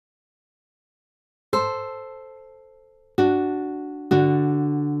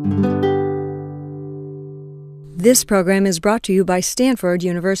This program is brought to you by Stanford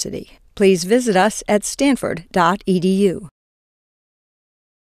University. Please visit us at stanford.edu.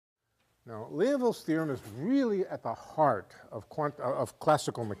 Now, Liouville's theorem is really at the heart of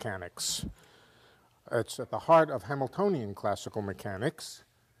classical mechanics. It's at the heart of Hamiltonian classical mechanics,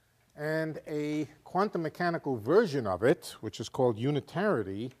 and a quantum mechanical version of it, which is called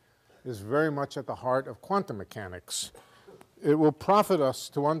unitarity, is very much at the heart of quantum mechanics. It will profit us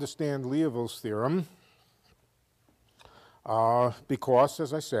to understand Liouville's theorem because,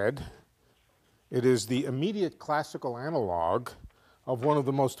 as I said, it is the immediate classical analog of one of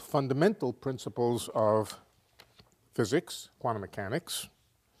the most fundamental principles of physics, quantum mechanics.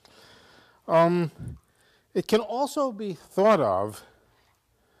 It can also be thought of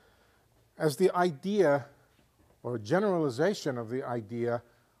as the idea or generalization of the idea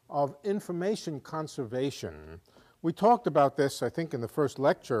of information conservation. We talked about this, I think, in the first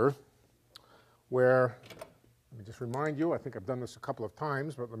lecture, where, let me just remind you, I think I've done this a couple of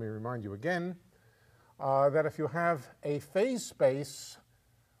times, but let me remind you again, that if you have a phase space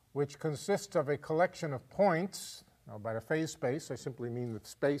which consists of a collection of points, now by the phase space I simply mean the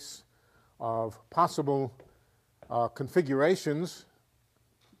space of possible configurations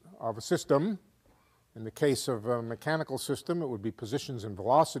of a system. In the case of a mechanical system, it would be positions and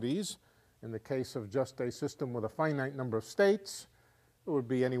velocities. In the case of just a system with a finite number of states, it would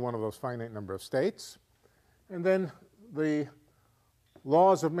be any one of those finite number of states. And then the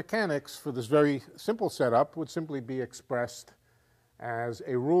laws of mechanics for this very simple setup would simply be expressed as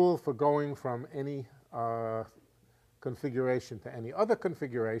a rule for going from any configuration to any other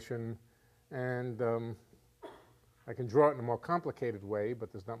configuration. And I can draw it in a more complicated way,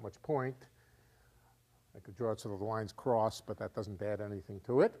 but there's not much point. I could draw it so that the lines cross, but that doesn't add anything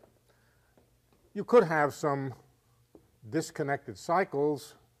to it. You could have some disconnected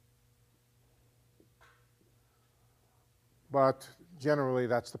cycles, but generally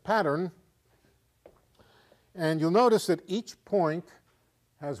that's the pattern. And you'll notice that each point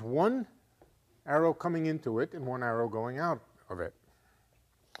has one arrow coming into it and one arrow going out of it.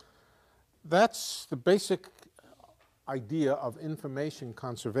 That's the basic idea of information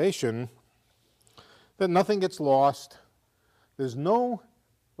conservation, that nothing gets lost. There's no,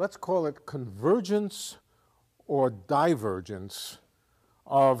 let's call it convergence or divergence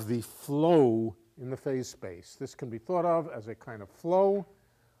of the flow in the phase space. This can be thought of as a kind of flow.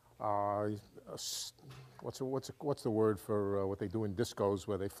 What's the word for what they do in discos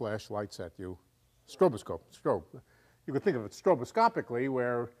where they flash lights at you? Stroboscope. Strobe. You could think of it stroboscopically,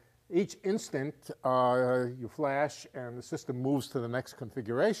 where each instant you flash and the system moves to the next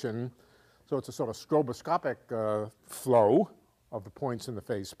configuration. So it's a sort of stroboscopic flow of the points in the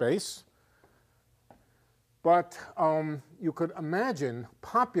phase space. But you could imagine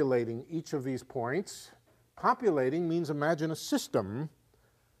populating each of these points. Populating means imagine a system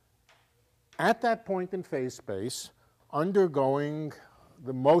at that point in phase space undergoing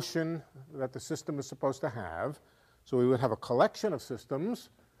the motion that the system is supposed to have. So we would have a collection of systems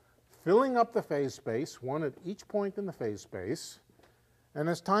filling up the phase space, one at each point in the phase space. And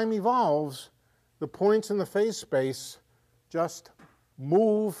as time evolves, the points in the phase space just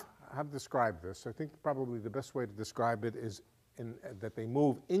move. How to describe this? I think probably the best way to describe it is that they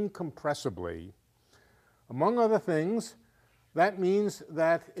move incompressibly. Among other things, that means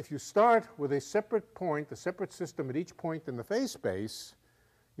that if you start with a separate point, a separate system at each point in the phase space,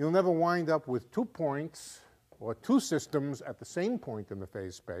 you'll never wind up with 2 points or 2 systems at the same point in the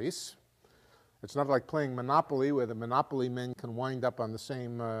phase space. It's not like playing Monopoly, where the Monopoly men can wind up on the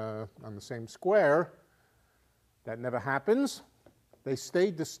same square. That never happens. They stay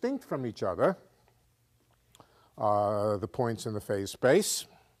distinct from each other, the points in the phase space.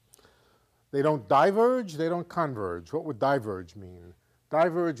 They don't diverge, they don't converge. What would diverge mean?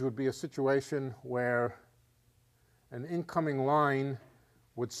 Diverge would be a situation where an incoming line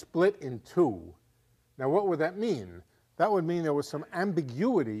would split in 2. Now, what would that mean? That would mean there was some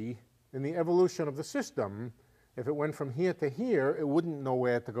ambiguity in the evolution of the system. If it went from here to here, it wouldn't know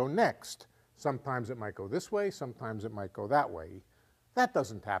where to go next. Sometimes it might go this way, sometimes it might go that way. That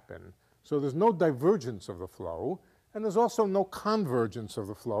doesn't happen. So there's no divergence of the flow, and there's also no convergence of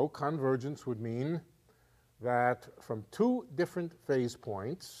the flow. Convergence would mean that from 2 different phase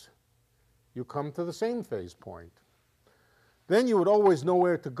points, you come to the same phase point. Then you would always know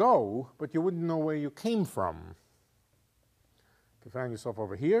where to go, but you wouldn't know where you came from. If you found yourself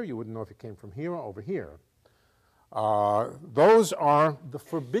over here, you wouldn't know if you came from here or over here. Those are the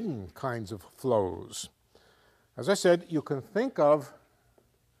forbidden kinds of flows. As I said, you can think of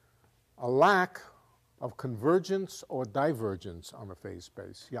a lack of convergence or divergence on the phase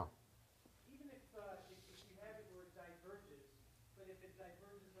space. Yeah? Even if you have it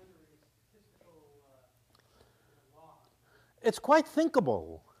It's quite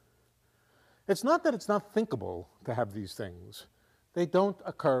thinkable. It's not that it's not thinkable to have these things. They don't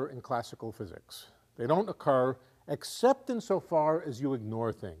occur in classical physics. They don't occur except insofar as you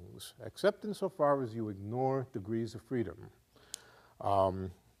ignore things, except insofar as you ignore degrees of freedom.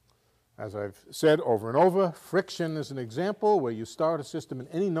 As I've said over and over, friction is an example where you start a system in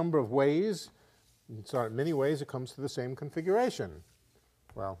any number of ways. You can start in many ways, it comes to the same configuration.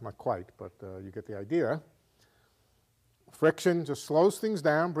 Well, not quite, but you get the idea. Friction just slows things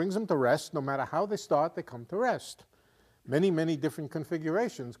down, brings them to rest. No matter how they start, they come to rest. Many, many different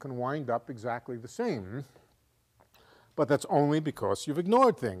configurations can wind up exactly the same, but that's only because you've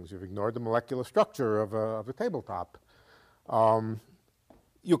ignored things. You've ignored the molecular structure of a tabletop.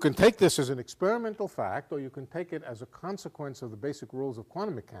 You can take this as an experimental fact, or you can take it as a consequence of the basic rules of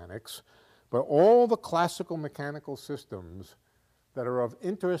quantum mechanics, but all the classical mechanical systems that are of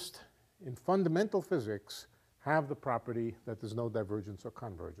interest in fundamental physics have the property that there's no divergence or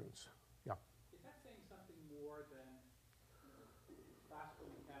convergence. Yeah? Is that saying something more than classical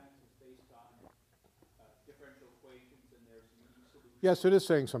mechanics is based on differential equations and there's unique solutions? Yes, it is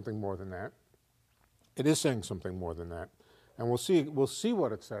saying something more than that. It is saying something more than that. And we'll see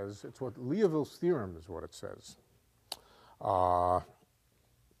what it says. It's what Liouville's theorem is what it says. But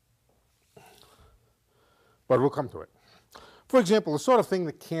we'll come to it. For example, the sort of thing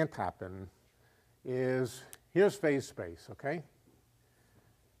that can't happen is, here's phase space, okay?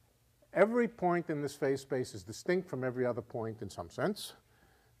 Every point in this phase space is distinct from every other point in some sense.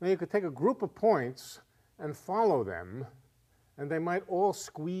 Now you could take a group of points and follow them, and they might all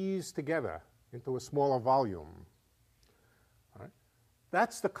squeeze together into a smaller volume. All right?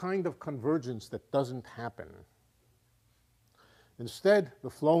 That's the kind of convergence that doesn't happen. Instead, the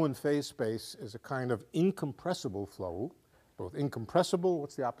flow in phase space is a kind of incompressible flow, both incompressible,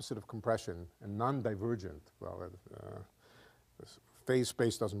 what's the opposite of compression, and non-divergent. Well, phase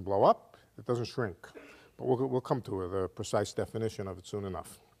space doesn't blow up, it doesn't shrink. But we'll come to the precise definition of it soon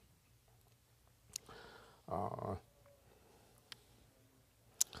enough.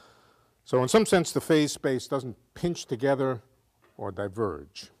 So in some sense, the phase space doesn't pinch together or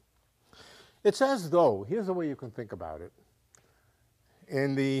diverge. It's as though, here's the way you can think about it.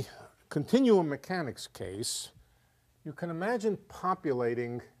 In the continuum mechanics case, you can imagine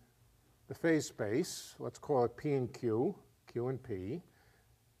populating the phase space, let's call it P and Q, Q and P.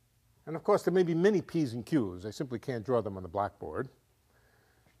 And of course, there may be many P's and Q's. I simply can't draw them on the blackboard.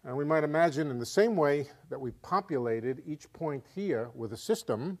 And we might imagine in the same way that we populated each point here with a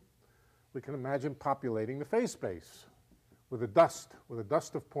system, we can imagine populating the phase space with a dust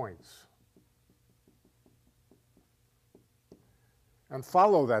of points. And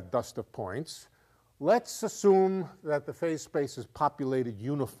follow that dust of points. Let's assume that the phase space is populated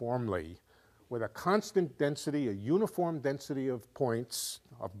uniformly with a constant density, a uniform density of points,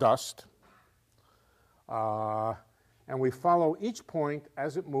 of dust. And we follow each point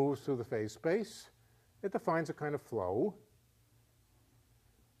as it moves through the phase space. It defines a kind of flow.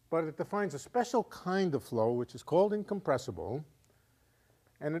 But it defines a special kind of flow, which is called incompressible.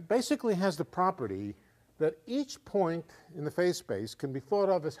 And it basically has the property that each point in the phase space can be thought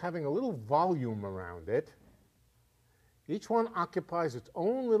of as having a little volume around it. Each one occupies its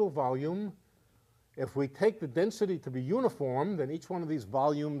own little volume. If we take the density to be uniform, then each one of these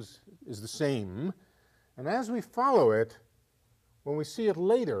volumes is the same. And as we follow it, when we see it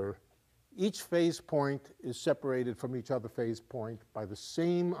later, each phase point is separated from each other phase point by the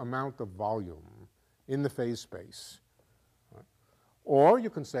same amount of volume in the phase space. Or you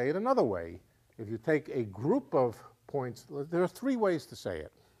can say it another way. If you take a group of points, there are three ways to say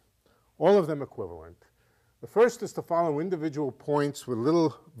it, all of them equivalent. The first is to follow individual points with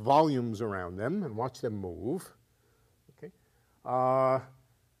little volumes around them and watch them move. Okay?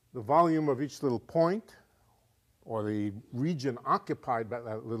 The volume of each little point, or the region occupied by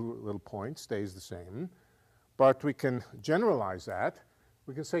that little point, stays the same. But we can generalize that.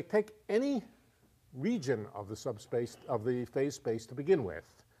 We can say take any region of the subspace, of the phase space to begin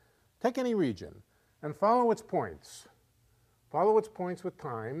with. Take any region and follow its points. Follow its points with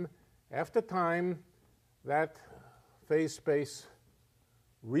time. After time, that phase space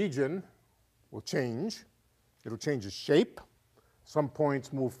region will change. It'll change its shape. Some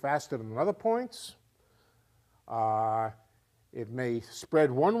points move faster than other points. It may spread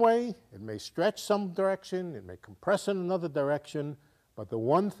one way. It may stretch some direction. It may compress in another direction. But the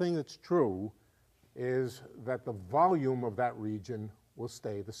one thing that's true is that the volume of that region will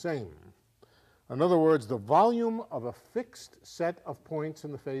stay the same. In other words, the volume of a fixed set of points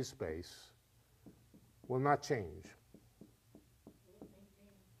in the phase space will not change. Will it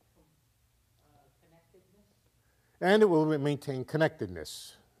maintain connectedness? And it will maintain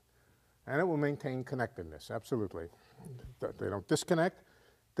connectedness. And it will maintain connectedness, absolutely. They don't disconnect.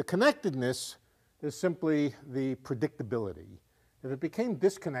 The connectedness is simply the predictability. If it became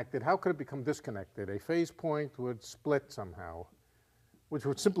disconnected, how could it become disconnected? A phase point would split somehow, which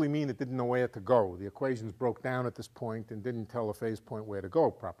would simply mean it didn't know where to go. The equations broke down at this point and didn't tell a phase point where to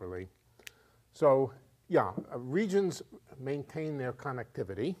go properly. So, yeah, regions maintain their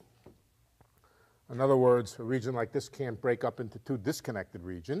connectivity. In other words, a region like this can't break up into two disconnected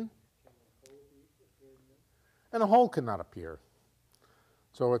regions. And a hole cannot appear.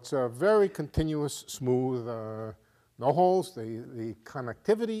 So it's a very continuous, smooth, no holes. The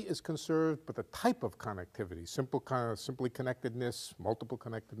connectivity is conserved, but the type of connectivity, simply connectedness, multiple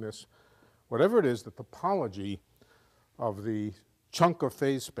connectedness, whatever it is, the topology of the chunk of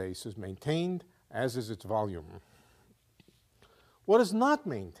phase space is maintained, as is its volume. What is not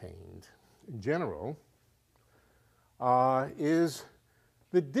maintained, in general, is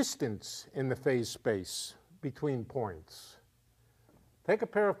the distance in the phase space between points. Take a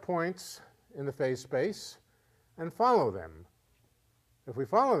pair of points in the phase space and follow them. If we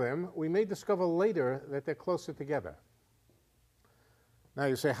follow them, we may discover later that they're closer together. Now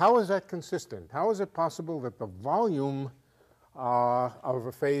you say, how is that consistent? How is it possible that the volume of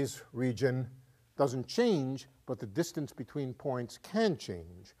a phase region doesn't change, but the distance between points can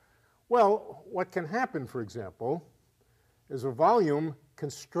change? Well, what can happen, for example, is a volume can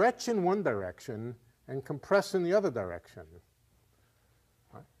stretch in one direction and compress in the other direction.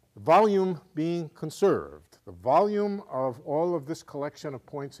 The volume being conserved. The volume of all of this collection of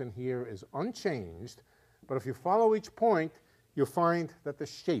points in here is unchanged, but if you follow each point, you'll find that the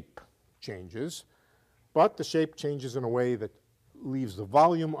shape changes, but the shape changes in a way that leaves the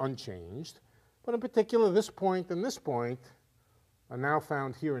volume unchanged. But in particular, this point and this point are now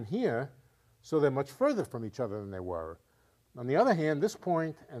found here and here, so they're much further from each other than they were. On the other hand, this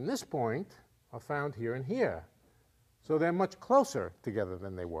point and this point are found here and here. So they're much closer together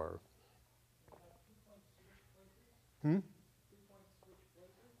than they were.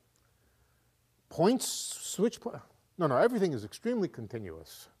 Points switch? No, everything is extremely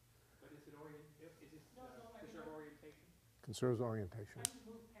continuous. But is it conserve orientation? Conserves orientation. How do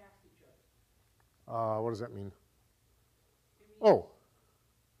you move past each other? What does that mean? Oh,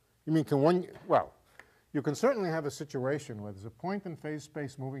 you mean can one, well, you can certainly have a situation where there's a point in phase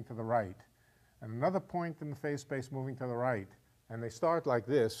space moving to the right and another point in the phase space moving to the right, and they start like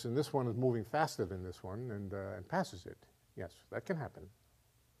this, and this one is moving faster than this one and passes it. Yes, that can happen.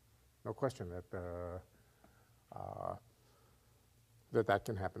 No question that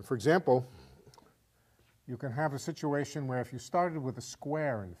can happen. For example, you can have a situation where if you started with a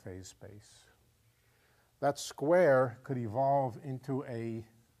square in phase space, that square could evolve into a,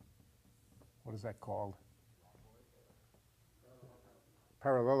 what is that called?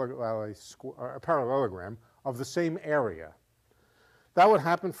 A parallelogram of the same area. That would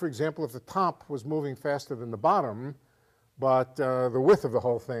happen, for example, if the top was moving faster than the bottom, but the width of the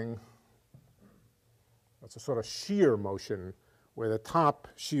whole thing, that's a sort of shear motion where the top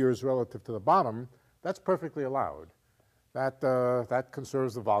shears relative to the bottom. That's perfectly allowed. That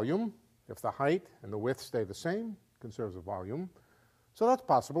conserves the volume. If the height and the width stay the same, conserves the volume. So that's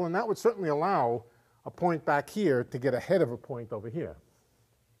possible, and that would certainly allow a point back here to get ahead of a point over here.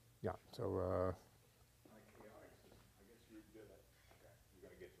 Yeah, so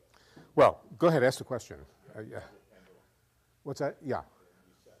well, go ahead, ask the question. Yeah. What's that? Yeah.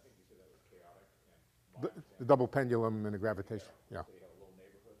 The double pendulum and the gravitation. Yeah.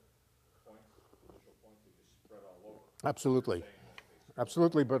 Absolutely.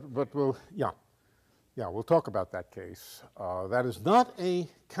 Absolutely, but we'll, yeah, we'll talk about that case. That is not a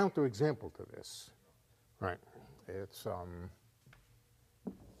counterexample to this, right? It's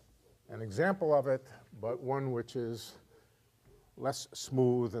an example of it, but one which is less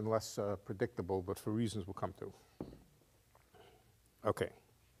smooth and less predictable, but for reasons we'll come to. Okay.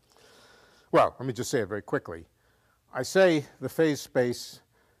 Well, let me just say it very quickly. I say the phase space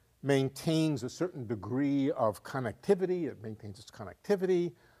maintains a certain degree of connectivity. It maintains its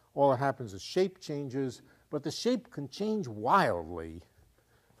connectivity. All that happens is shape changes, but the shape can change wildly.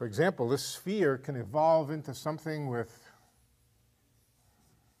 For example, this sphere can evolve into something with,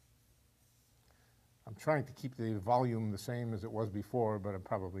 I'm trying to keep the volume the same as it was before, but I'm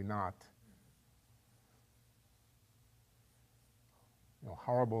probably not. You know,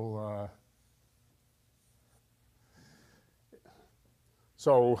 horrible.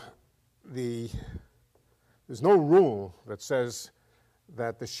 So there's no rule that says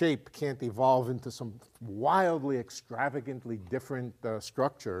that the shape can't evolve into some wildly, extravagantly different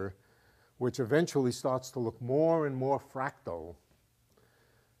structure which eventually starts to look more and more fractal.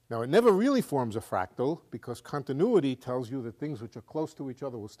 Now, it never really forms a fractal because continuity tells you that things which are close to each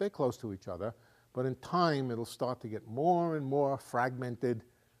other will stay close to each other, but in time it'll start to get more and more fragmented,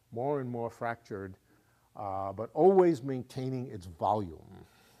 more and more fractured, but always maintaining its volume.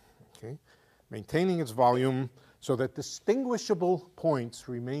 Okay? Maintaining its volume so that distinguishable points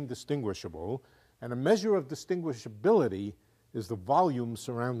remain distinguishable, and a measure of distinguishability is the volume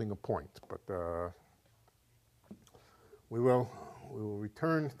surrounding a point. But we will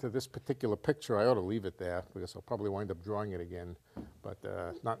return to this particular picture. I ought to leave it there because I'll probably wind up drawing it again, but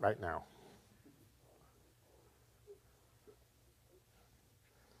not right now.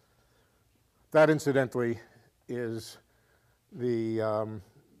 That, incidentally, is the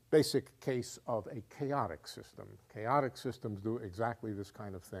basic case of a chaotic system. Chaotic systems do exactly this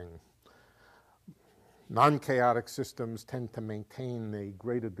kind of thing. Non-chaotic systems tend to maintain a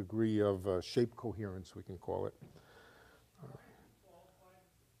greater degree of shape coherence, we can call it.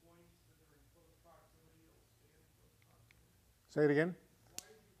 Say it again?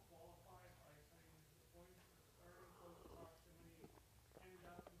 Why did you qualify by saying that the points that start in close proximity end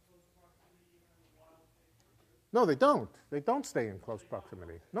up in close proximity even while they No, they don't. They don't stay in close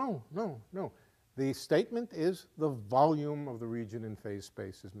proximity. No, no, no. The statement is the volume of the region in phase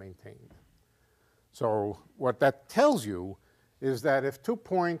space is maintained. So what that tells you is that if two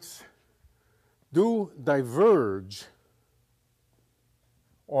points do diverge,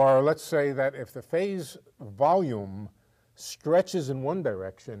 or let's say that if the phase volume stretches in one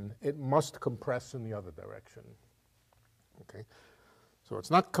direction, it must compress in the other direction. Okay? So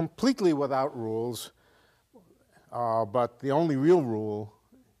it's not completely without rules, but the only real rule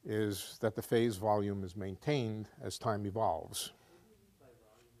is that the phase volume is maintained as time evolves.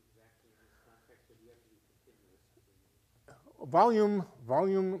 Volume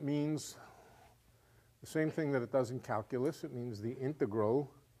means the same thing that it does in calculus. It means the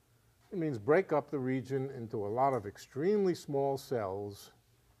integral. It means break up the region into a lot of extremely small cells.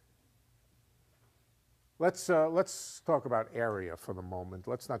 Let's talk about area for the moment.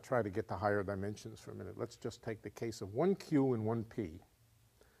 Let's not try to get to higher dimensions for a minute. Let's just take the case of 1Q and 1P.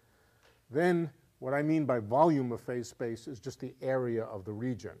 Then what I mean by volume of phase space is just the area of the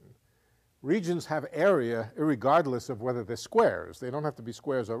region. Regions have area irregardless of whether they're squares. They don't have to be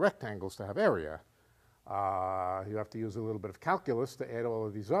squares or rectangles to have area. You have to use a little bit of calculus to add all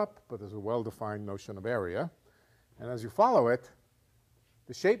of these up, but there's a well-defined notion of area. And as you follow it,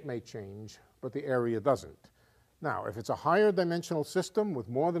 the shape may change, but the area doesn't. Now, if it's a higher dimensional system with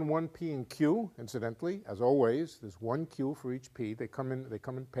more than one P and Q, incidentally, as always, there's one Q for each P. They come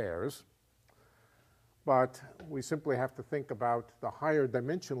in pairs. But we simply have to think about the higher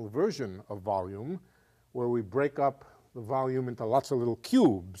dimensional version of volume, where we break up the volume into lots of little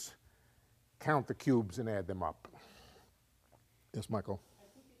cubes, count the cubes, and add them up. Yes, Michael? I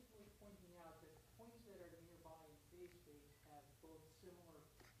think it's worth pointing out that points that are nearby in phase space have both similar,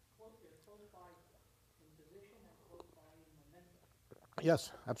 they're close by in position and close by in momentum.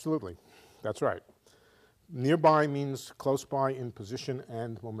 Yes, absolutely. That's right. Nearby means close by in position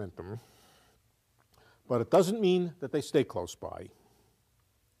and momentum. But it doesn't mean that they stay close by.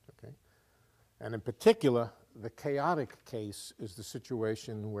 Okay? And in particular, the chaotic case is the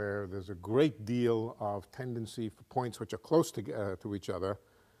situation where there's a great deal of tendency for points which are close to each other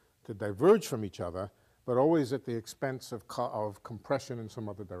to diverge from each other, but always at the expense of compression in some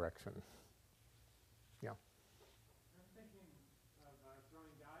other direction. Yeah? I'm thinking of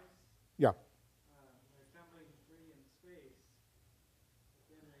throwing dice. Yeah. They're tumbling free in space.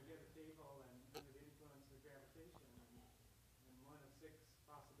 Then they get a table and under the influence of gravitation, and one of 6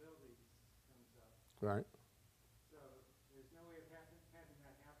 possibilities comes up. Right. So there's no way of having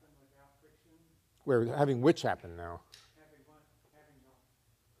that happen without friction. We're having which happen now? Having a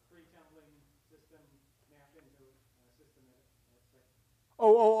free tumbling system snap into a system that's like.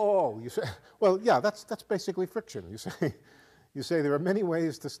 Oh! You say, well, yeah, that's basically friction. You say there are many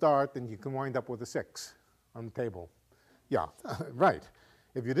ways to start, and you can wind up with a 6 on the table. Yeah, right.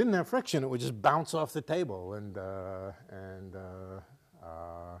 If you didn't have friction, it would just bounce off the table and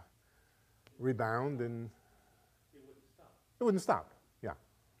rebound, and It wouldn't stop. it wouldn't stop. Yeah,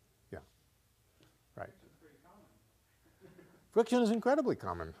 yeah, right. It's pretty common. Friction is incredibly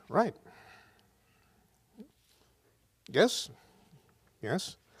common, right? Yes,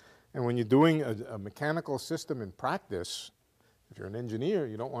 yes. And when you're doing a mechanical system in practice, if you're an engineer,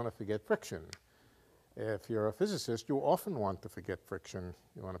 you don't want to forget friction. If you're a physicist, you often want to forget friction.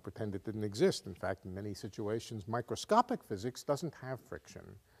 You want to pretend it didn't exist. In fact, in many situations, microscopic physics doesn't have friction.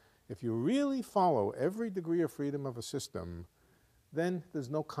 If you really follow every degree of freedom of a system, then there's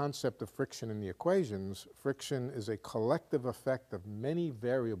no concept of friction in the equations. Friction is a collective effect of many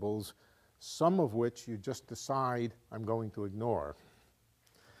variables, some of which you just decide I'm going to ignore.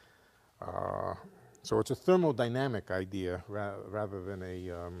 So it's a thermodynamic idea rather than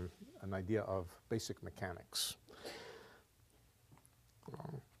an idea of basic mechanics.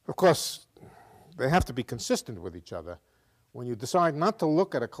 Of course, they have to be consistent with each other. When you decide not to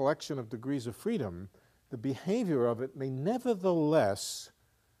look at a collection of degrees of freedom, the behavior of it may nevertheless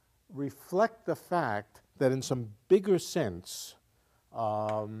reflect the fact that in some bigger sense,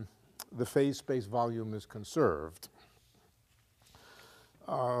 the phase space volume is conserved.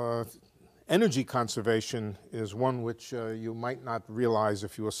 Energy conservation is one which you might not realize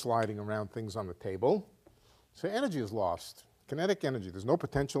if you were sliding around things on the table. So energy is lost. Kinetic energy. There's no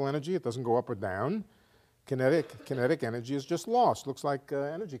potential energy. It doesn't go up or down. Kinetic energy is just lost. Looks like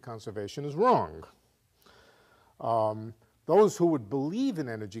energy conservation is wrong. Those who would believe in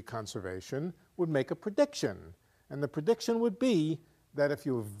energy conservation would make a prediction. And the prediction would be that if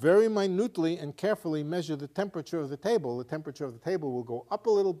you very minutely and carefully measure the temperature of the table will go up a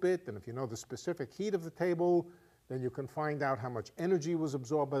little bit, and if you know the specific heat of the table, then you can find out how much energy was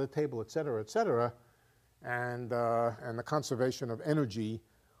absorbed by the table, et cetera, and the conservation of energy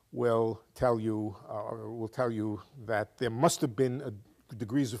will tell you that there must have been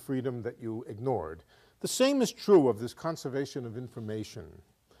degrees of freedom that you ignored. The same is true of this conservation of information.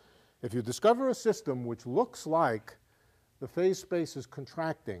 If you discover a system which looks like the phase space is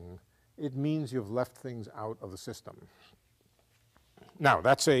contracting, it means you've left things out of the system. Now,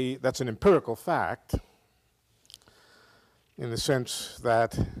 that's an empirical fact in the sense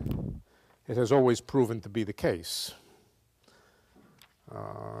that it has always proven to be the case.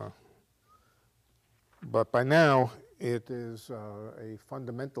 But by now, it is a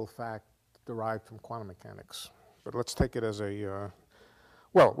fundamental fact derived from quantum mechanics. But let's take it as a,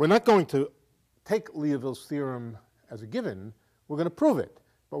 well, we're not going to take Liouville's theorem as a given. We're going to prove it.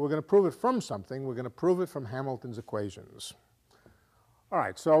 But we're going to prove it from something. We're going to prove it from Hamilton's equations. All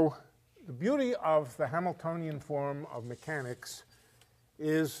right, so the beauty of the Hamiltonian form of mechanics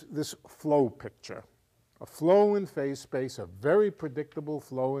is this flow picture. A flow in phase space, a very predictable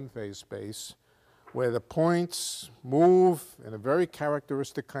flow in phase space, where the points move in a very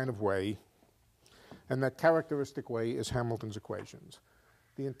characteristic kind of way, and that characteristic way is Hamilton's equations.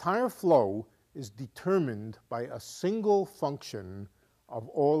 The entire flow is determined by a single function of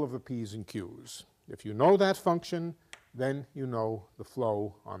all of the p's and q's. If you know that function, then you know the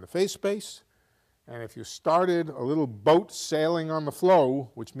flow on the phase space. And if you started a little boat sailing on the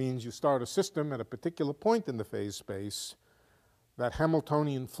flow, which means you start a system at a particular point in the phase space, that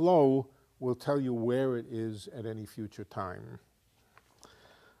Hamiltonian flow will tell you where it is at any future time.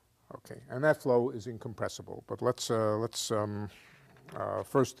 Okay, and that flow is incompressible. But let's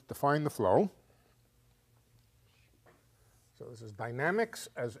first define the flow. So this is dynamics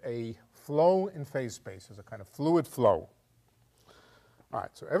as a flow in phase space, as a kind of fluid flow. All right,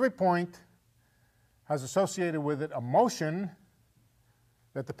 so every point has associated with it a motion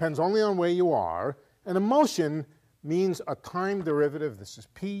that depends only on where you are. And a motion means a time derivative. This is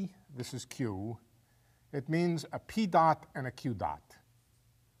p, this is q. It means a p dot and a q dot.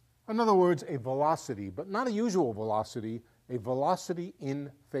 In other words, a velocity, but not a usual velocity, a velocity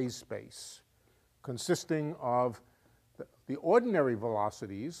in phase space, consisting of the ordinary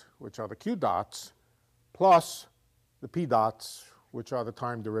velocities, which are the q dots, plus the p dots, which are the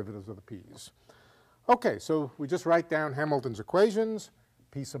time derivatives of the p's. Okay, so we just write down Hamilton's equations.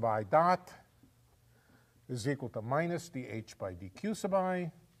 P sub I dot is equal to minus dh by dq sub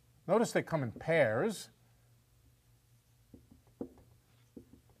I. Notice they come in pairs.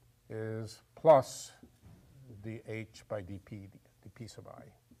 Is plus dh by dp sub I.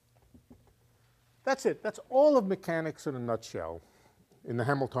 That's it. That's all of mechanics in a nutshell in the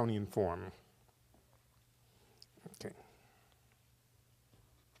Hamiltonian form. Okay.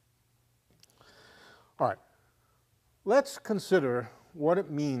 All right. Let's consider what it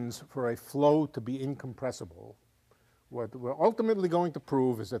means for a flow to be incompressible. What we're ultimately going to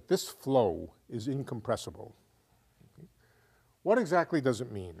prove is that this flow is incompressible. Okay. What exactly does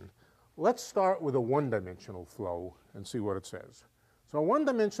it mean? Let's start with a one-dimensional flow and see what it says. So a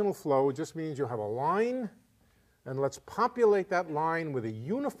one-dimensional flow just means you have a line, and let's populate that line with a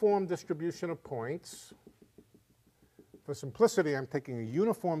uniform distribution of points. For simplicity, I'm taking a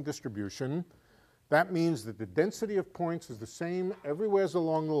uniform distribution. That means that the density of points is the same everywhere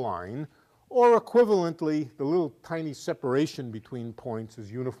along the line, or equivalently, the little tiny separation between points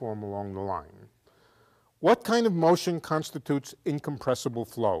is uniform along the line. What kind of motion constitutes incompressible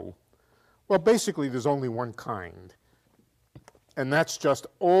flow? Well, basically, there's only one kind. and that's just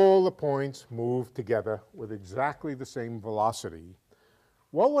all the points move together with exactly the same velocity.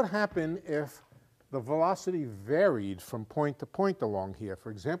 What would happen if the velocity varied from point to point along here?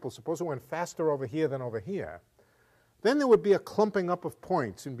 For example, suppose it went faster over here than over here. Then there would be a clumping up of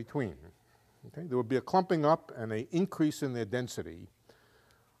points in between. Okay? There would be a clumping up and an increase in their density.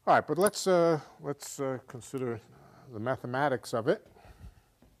 All right, but let's consider the mathematics of it.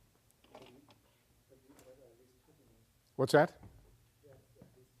 What's that?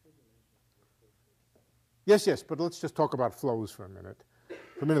 Yes, yes, but let's just talk about flows for a minute.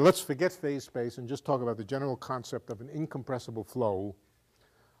 For a minute, let's forget phase space and just talk about the general concept of an incompressible flow.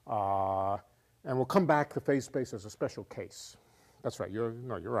 And we'll come back to phase space as a special case. That's right. You're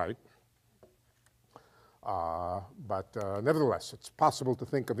right. But nevertheless, it's possible to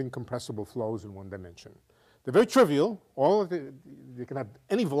think of incompressible flows in one dimension. They're very trivial. You can have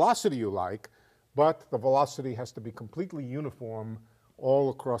any velocity you like, but the velocity has to be completely uniform all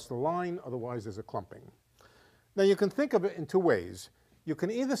across the line, otherwise there's a clumping. Now you can think of it in two ways. You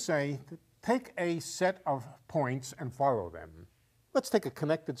can either say, take a set of points and follow them. Let's take a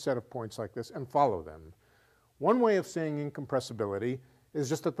connected set of points like this and follow them. One way of saying incompressibility is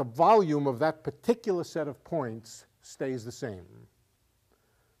just that the volume of that particular set of points stays the same.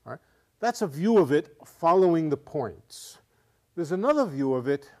 All right? That's a view of it following the points. There's another view of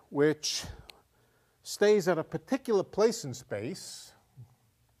it which stays at a particular place in space.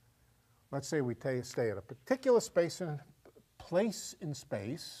 Let's say we stay at a particular place in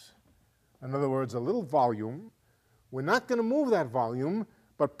space. In other words, a little volume. We're not going to move that volume,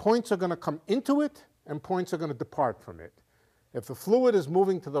 but points are going to come into it and points are going to depart from it. If the fluid is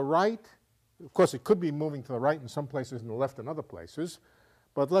moving to the right, of course it could be moving to the right in some places and the left in other places,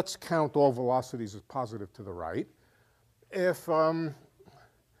 but let's count all velocities as positive to the right. If the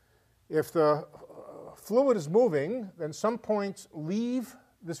fluid is moving, then some points leave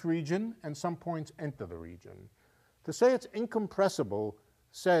this region and some points enter the region. To say it's incompressible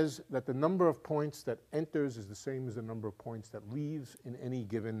says that the number of points that enters is the same as the number of points that leaves in any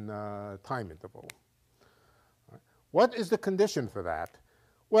given time interval. Right. What is the condition for that?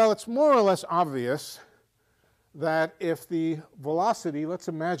 Well, it's more or less obvious that if the velocity, let's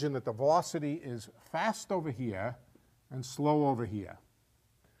imagine that the velocity is fast over here and slow over here.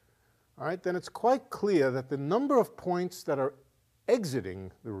 All right, then it's quite clear that the number of points that are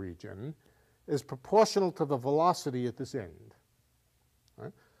exiting the region is proportional to the velocity at this end.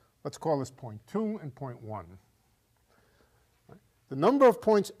 Right? Let's call this point 2 and point 1. Right? The number of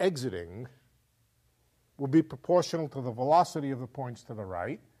points exiting will be proportional to the velocity of the points to the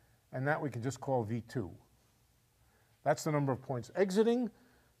right, and that we can just call V2. That's the number of points exiting.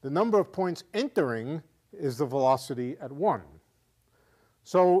 The number of points entering is the velocity at 1.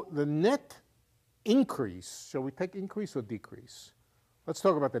 So the net increase, shall we take increase or decrease? Let's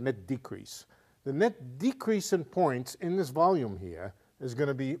talk about the net decrease. The net decrease in points in this volume here is going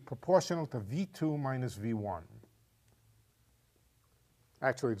to be proportional to V2 minus V1.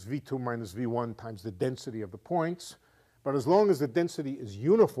 Actually, it's V2 minus V1 times the density of the points. But as long as the density is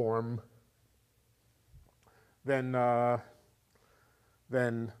uniform, then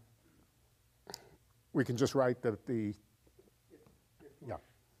we can just write that the yeah.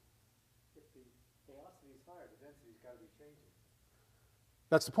 If the velocity is higher, the density's got to be changing.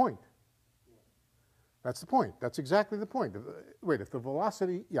 That's the point. That's the point. That's exactly the point. Wait, if the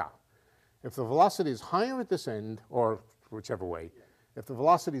velocity, if the velocity is higher at this end, or whichever way, if the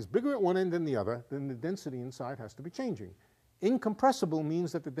velocity is bigger at one end than the other, then the density inside has to be changing. Incompressible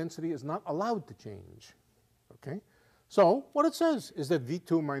means that the density is not allowed to change. Okay? So what it says is that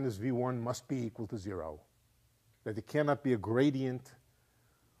V2 minus V1 must be equal to 0. That it cannot be a gradient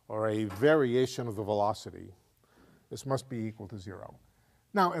or a variation of the velocity. This must be equal to 0.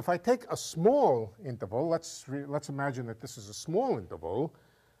 Now, if I take a small interval, let's imagine that this is a small interval,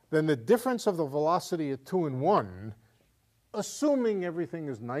 then the difference of the velocity at 2 and 1, assuming everything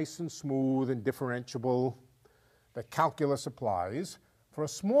is nice and smooth and differentiable, that calculus applies, for a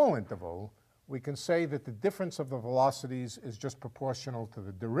small interval, we can say that the difference of the velocities is just proportional to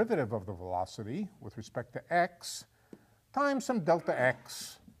the derivative of the velocity with respect to x times some delta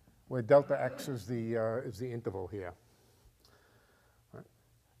x, where delta x is the interval here.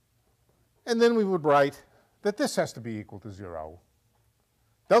 And then we would write that this has to be equal to 0.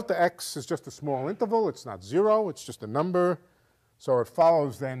 Delta x is just a small interval. It's not 0. It's just a number. So it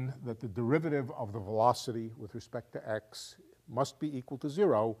follows then that the derivative of the velocity with respect to x must be equal to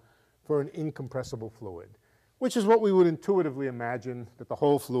 0 for an incompressible fluid, which is what we would intuitively imagine, that the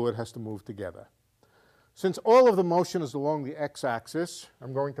whole fluid has to move together. Since all of the motion is along the x-axis,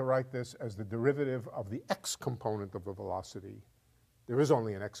 I'm going to write this as the derivative of the x component of the velocity There is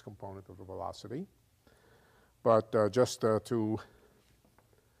only an x component of the velocity. But just to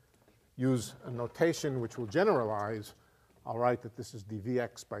use a notation which will generalize, I'll write that this is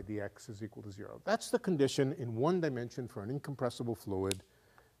dvx by dx is equal to 0. That's the condition in one dimension for an incompressible fluid,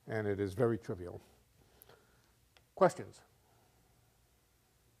 and it is very trivial. Questions?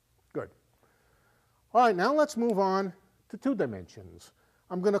 Good. All right, now let's move on to 2 dimensions.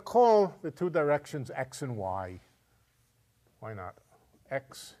 I'm going to call the 2 directions x and y. Why not?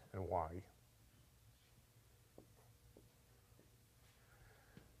 X and y.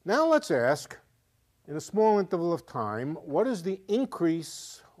 Now let's ask, in a small interval of time, what is the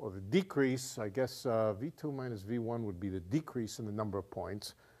increase or the decrease? I guess v2 minus v1 would be the decrease in the number of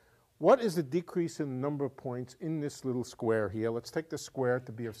points. What is the decrease in the number of points in this little square here? Let's take the square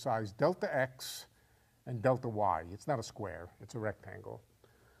to be of size delta x and delta y. It's not a square, it's a rectangle.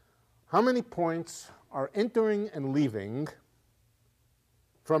 How many points are entering and leaving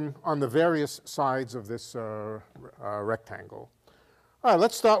from on the various sides of this rectangle? All right,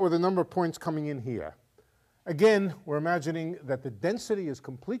 let's start with the number of points coming in here. Again, we're imagining that the density is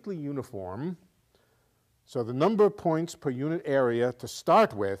completely uniform. So the number of points per unit area to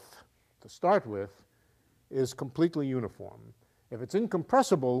start with is completely uniform. If it's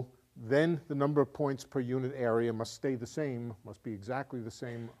incompressible, then the number of points per unit area must stay the same, must be exactly the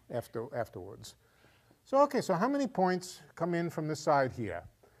same afterwards. So okay, so how many points come in from this side here?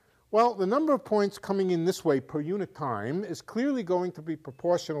 Well, the number of points coming in this way per unit time is clearly going to be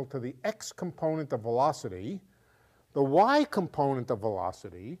proportional to the x component of velocity, the y component of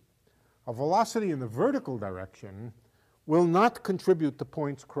velocity. A velocity in the vertical direction will not contribute to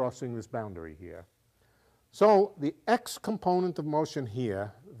points crossing this boundary here. So the x component of motion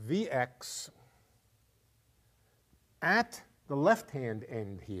here, Vx, at the left-hand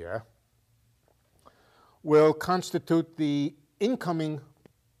end here, will constitute the incoming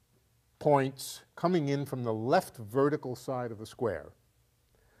points coming in from the left vertical side of the square.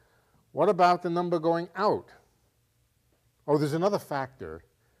 What about the number going out? Oh, there's another factor.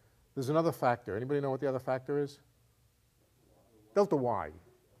 There's another factor. Anybody know what the other factor is? Delta y.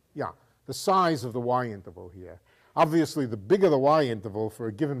 Yeah, the size of the y interval here. Obviously, the bigger the y interval for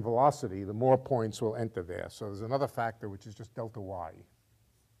a given velocity, the more points will enter there. So there's another factor, which is just delta y.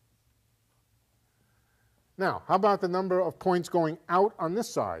 Now, how about the number of points going out on this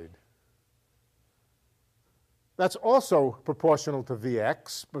side? That's also proportional to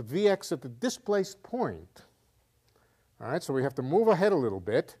Vx, but Vx at the displaced point. All right, so we have to move ahead a little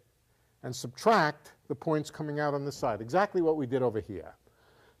bit and subtract the points coming out on this side, exactly what we did over here.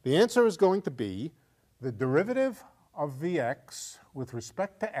 The answer is going to be the derivative of Vx with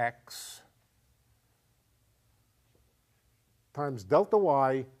respect to x times delta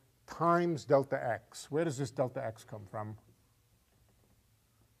y times delta x. Where does this delta x come from?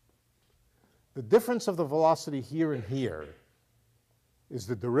 The difference of the velocity here and here is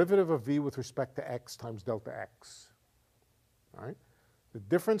the derivative of v with respect to x times delta x. All right? The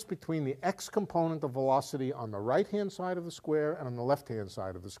difference between the x component of velocity on the right-hand side of the square and on the left-hand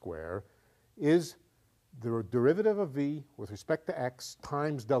side of the square is the derivative of v with respect to x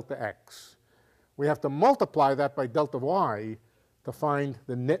times delta x. We have to multiply that by delta y to find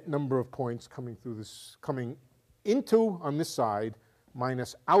the net number of points coming through this, coming into on this side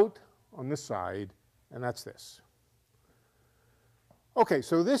minus out on this side, and that's this. Okay,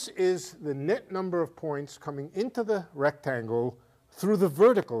 so this is the net number of points coming into the rectangle through the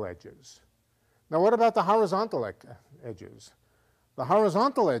vertical edges. Now what about the horizontal edges? The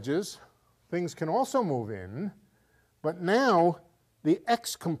horizontal edges, things can also move in, but now the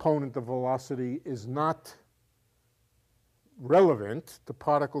x component of velocity is not relevant to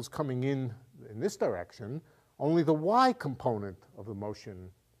particles coming in this direction. Only the y component of the motion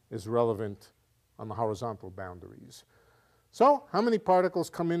is relevant on the horizontal boundaries. So how many particles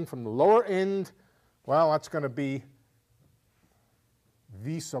come in from the lower end? Well, that's going to be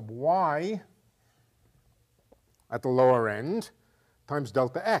v sub y at the lower end times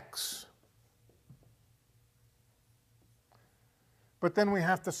delta x. But then we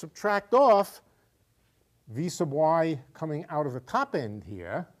have to subtract off v sub y coming out of the top end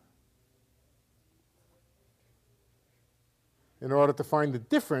here in order to find the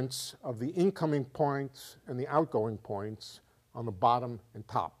difference of the incoming points and the outgoing points on the bottom and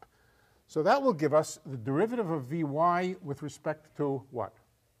top. So that will give us the derivative of Vy with respect to what?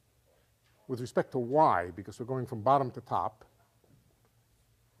 With respect to y, because we're going from bottom to top,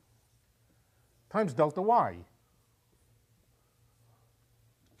 times delta y.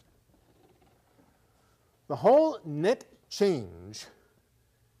 The whole net change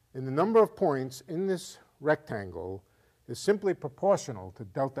in the number of points in this rectangle is simply proportional to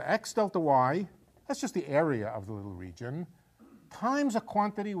delta x, delta y, that's just the area of the little region, times a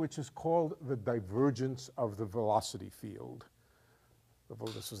quantity which is called the divergence of the velocity field.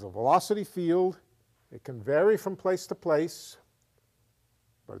 This is the velocity field. It can vary from place to place,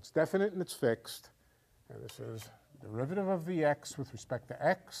 but it's definite and it's fixed. And this is derivative of Vx with respect to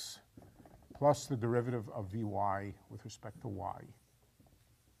x plus the derivative of Vy with respect to y.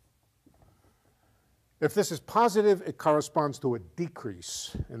 If this is positive, it corresponds to a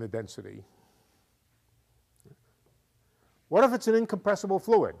decrease in the density. What if it's an incompressible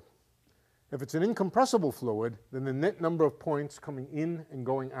fluid? If it's an incompressible fluid, then the net number of points coming in and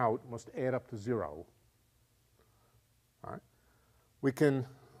going out must add up to 0. All right. We can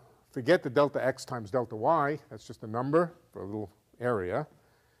forget the delta x times delta y. That's just a number for a little area.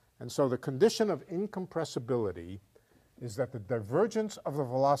 And so the condition of incompressibility is that the divergence of the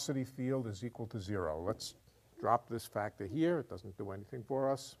velocity field is equal to 0. Let's drop this factor here. It doesn't do anything for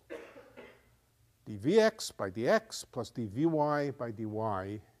us. dvx by dx plus dvy by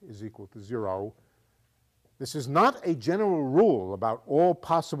dy is equal to 0. This is not a general rule about all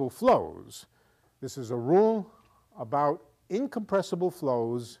possible flows. This is a rule about incompressible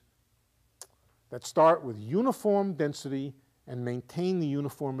flows that start with uniform density and maintain the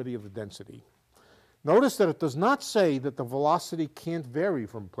uniformity of the density. Notice that it does not say that the velocity can't vary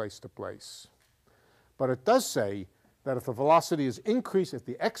from place to place, but it does say that if the velocity is increased, if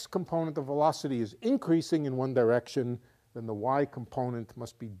the x component of velocity is increasing in one direction, then the y component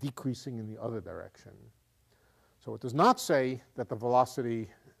must be decreasing in the other direction. So it does not say that the velocity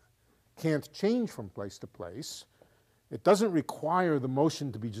can't change from place to place. It doesn't require the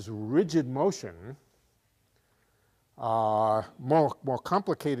motion to be just rigid motion. More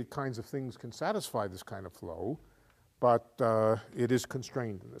complicated kinds of things can satisfy this kind of flow, but it is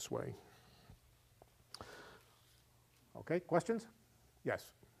constrained in this way. Okay, questions?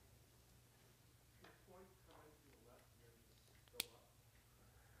 Yes.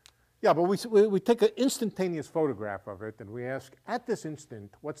 Yeah, but we take an instantaneous photograph of it, and we ask, at this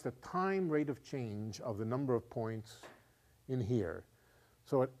instant, what's the time rate of change of the number of points in here?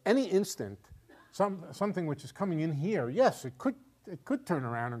 So at any instant, something which is coming in here, yes, it could turn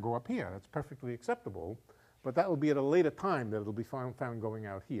around and go up here. That's perfectly acceptable, but that will be at a later time that it'll be found going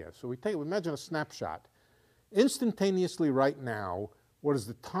out here. So we imagine a snapshot. Instantaneously right now, what is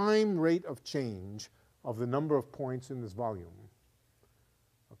the time rate of change of the number of points in this volume?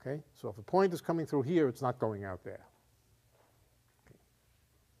 Okay, so if a point is coming through here, it's not going out there. Okay.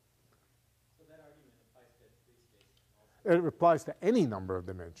 So that argument applies to free space also? It applies to any number of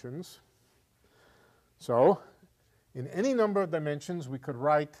dimensions. So in any number of dimensions, we could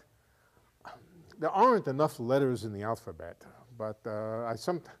write, there aren't enough letters in the alphabet, but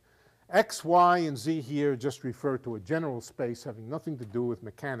X, Y, and Z here just refer to a general space having nothing to do with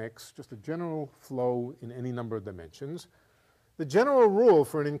mechanics, just a general flow in any number of dimensions. The general rule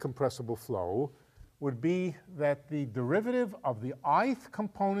for an incompressible flow would be that the derivative of the ith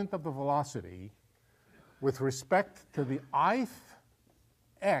component of the velocity with respect to the ith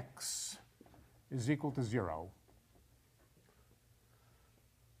x is equal to 0.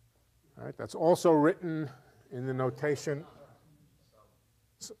 All right, that's also written in the notation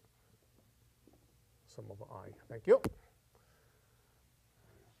sum of I. Thank you.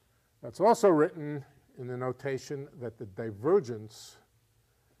 That's also written in the notation that the divergence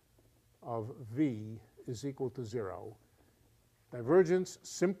of V is equal to 0. Divergence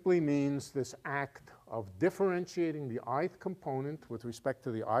simply means this act of differentiating the ith component with respect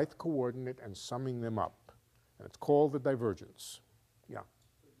to the ith coordinate and summing them up. And it's called the divergence. Yeah.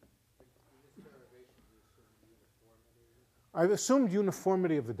 In this derivation, you assume uniformity? I've assumed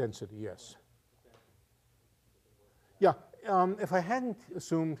uniformity of the density, yes. Yeah, if I hadn't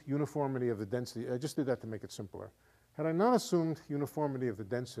assumed uniformity of the density, I just did that to make it simpler. Had I not assumed uniformity of the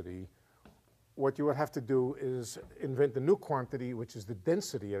density, what you would have to do is invent a new quantity, which is the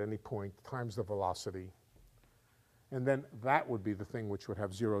density at any point times the velocity. And then that would be the thing which would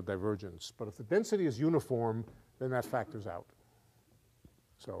have 0 divergence. But if the density is uniform, then that factors out.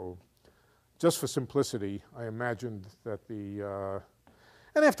 So just for simplicity, I imagined that the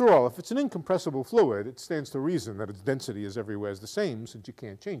and after all, if it's an incompressible fluid, it stands to reason that its density is everywhere the same, since you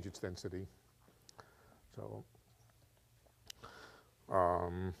can't change its density. So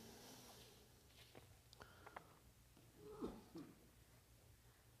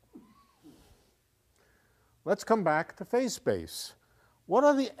let's come back to phase space. What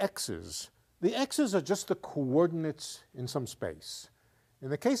are the x's? The x's are just the coordinates in some space. In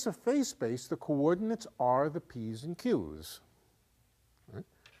the case of phase space, the coordinates are the p's and q's.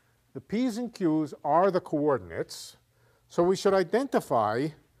 The p's and q's are the coordinates, So we should identify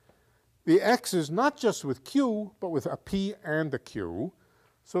the x's not just with q, but with a p and a q.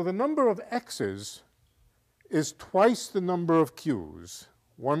 So the number of x's is twice the number of q's,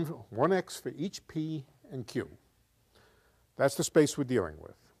 one x for each p and q. That's the space we're dealing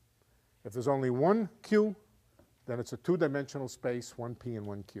with. If there's only one q, then it's a two-dimensional space, one p and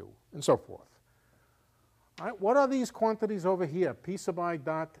one q, and so forth. All right, what are these quantities over here, p sub I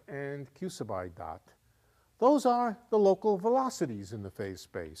dot and q sub I dot? Those are the local velocities in the phase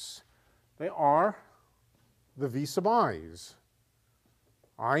space. They are the v sub i's.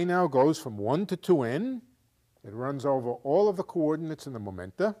 I now goes from 1 to 2n. It runs over all of the coordinates in the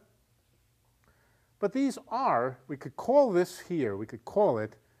momenta. But these are, we could call this here, we could call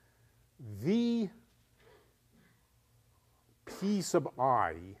it v p sub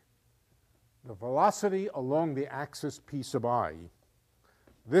I, the velocity along the axis p sub I.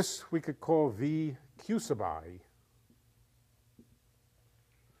 This we could call v q sub I.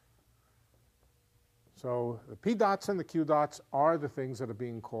 So the p dots and the q dots are the things that are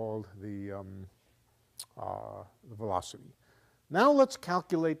being called the velocity. Now let's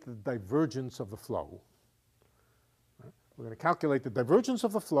calculate the divergence of the flow. We're going to calculate the divergence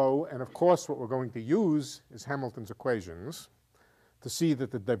of the flow, and of course what we're going to use is Hamilton's equations to see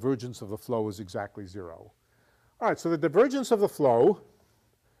that the divergence of the flow is exactly 0. All right, so the divergence of the flow,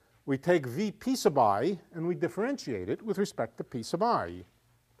 we take v p sub I and we differentiate it with respect to p sub I.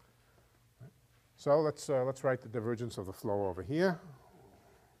 So let's write the divergence of the flow over here.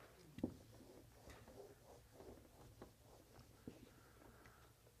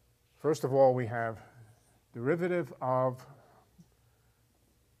 First of all, we have derivative of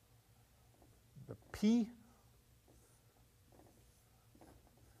the p.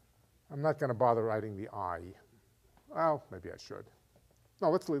 I'm not going to bother writing the I. Well, maybe I should. No,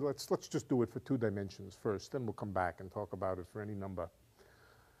 let's just do it for 2 dimensions first, then we'll come back and talk about it for any number.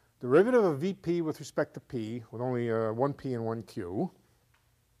 Derivative of Vp with respect to p with only 1p and 1q.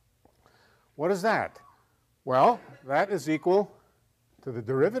 What is that? Well, that is equal to the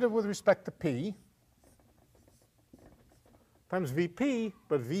derivative with respect to p times Vp,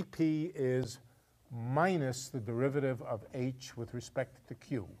 but Vp is minus the derivative of h with respect to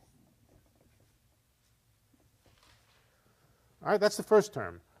q. All right, that's the first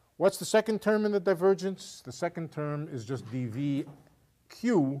term. What's the second term in the divergence? The second term is just dvq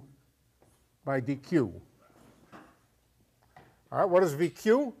by dq. All right, what is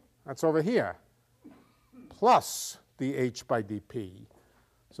vq? That's over here, plus dh by dp.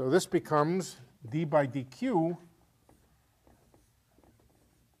 So this becomes d by dq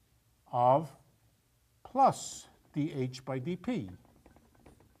of plus dh by dp.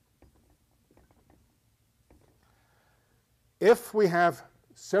 If we have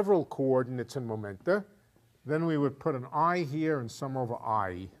several coordinates in momenta, then we would put an I here and sum over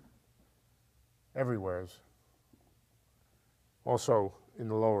I everywhere. Also in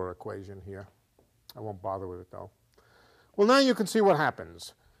the lower equation here. I won't bother with it though. Well, now you can see what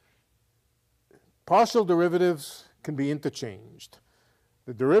happens. Partial derivatives can be interchanged.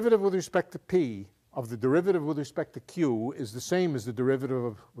 The derivative with respect to p of the derivative with respect to q is the same as the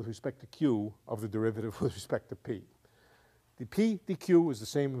derivative with respect to q of the derivative with respect to p. dp dq is the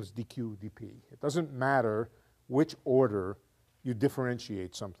same as dq dp. It doesn't matter which order you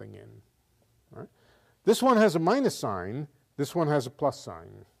differentiate something in. Right? This one has a minus sign. This one has a plus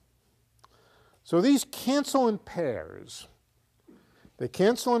sign. So these cancel in pairs. They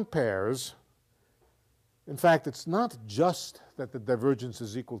cancel in pairs. In fact, it's not just that the divergence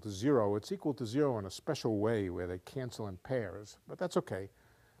is equal to 0. It's equal to 0 in a special way where they cancel in pairs. But that's OK.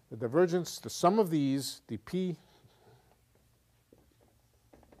 The divergence, the sum of these, dp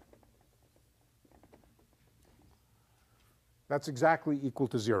that's exactly equal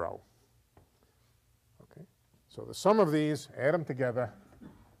to 0. Okay? So the sum of these, add them together,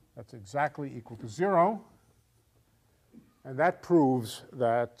 that's exactly equal to 0. And that proves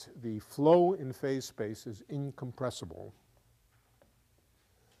that the flow in phase space is incompressible.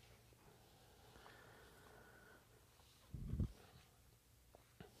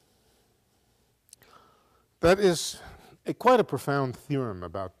 That is quite a profound theorem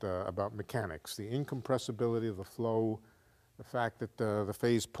about mechanics, the incompressibility of the flow, the fact that the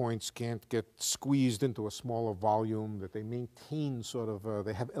phase points can't get squeezed into a smaller volume, that they maintain sort of,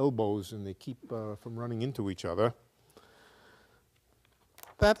 they have elbows and they keep from running into each other.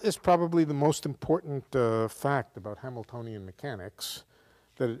 That is probably the most important fact about Hamiltonian mechanics,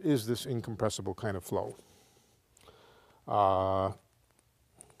 that it is this incompressible kind of flow.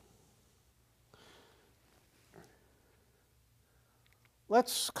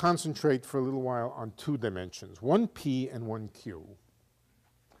 let's concentrate for a little while on two dimensions, one p and one q.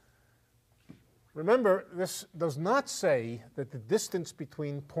 Remember, this does not say that the distance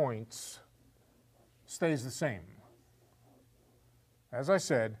between points stays the same. As I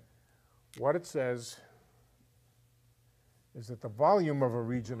said, what it says is that the volume of a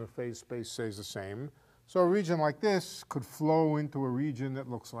region of phase space stays the same. So a region like this could flow into a region that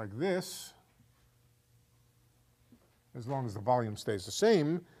looks like this, as long as the volume stays the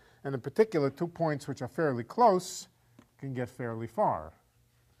same. And in particular, 2 points which are fairly close can get fairly far.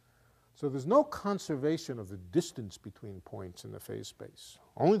 So there's no conservation of the distance between points in the phase space,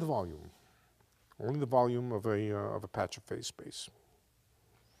 only the volume of a patch of phase space.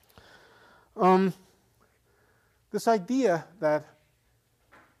 This idea that,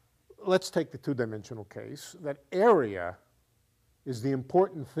 let's take the two-dimensional case, that area is the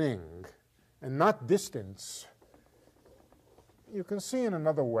important thing and not distance, you can see in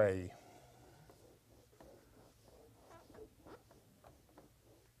another way.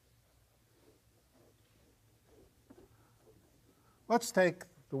 Let's take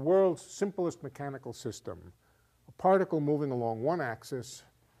the world's simplest mechanical system, a particle moving along one axis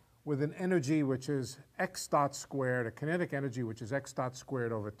with an energy which is x dot squared, a kinetic energy which is x dot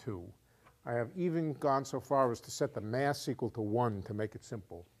squared over 2. I have even gone so far as to set the mass equal to 1 to make it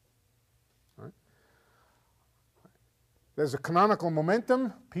simple. All right? There's a canonical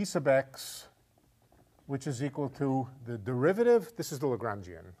momentum, p sub x, which is equal to the derivative. This is the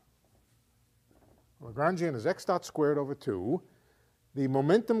Lagrangian. Lagrangian is x dot squared over 2. The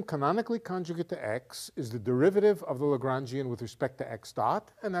momentum canonically conjugate to x is the derivative of the Lagrangian with respect to x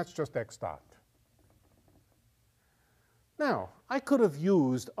dot, and that's just x dot. Now, I could have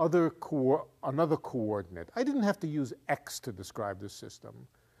used another coordinate. I didn't have to use x to describe this system.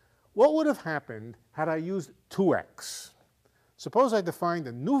 What would have happened had I used 2x? Suppose I defined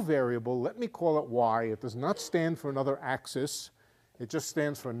a new variable. Let me call it y. It does not stand for another axis. It just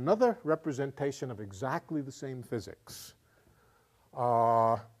stands for another representation of exactly the same physics.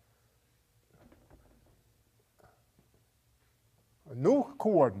 A new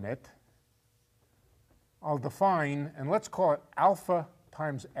coordinate I'll define, and let's call it alpha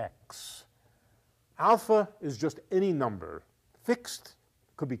times x. Alpha is just any number, fixed.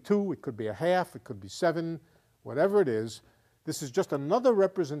 It could be 2, it could be a half, it could be 7, whatever it is. This is just another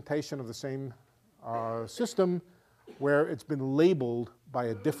representation of the same system where it's been labeled by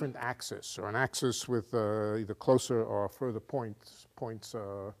a different axis, or an axis with either closer or further points,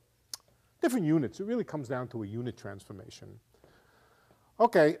 different units. It really comes down to a unit transformation.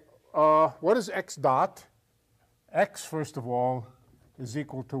 Okay, what is x dot? X, first of all, is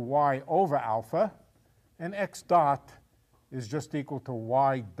equal to y over alpha, and x dot is just equal to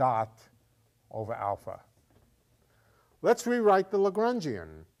y dot over alpha. Let's rewrite the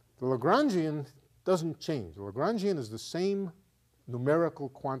Lagrangian. The Lagrangian doesn't change. The Lagrangian is the same numerical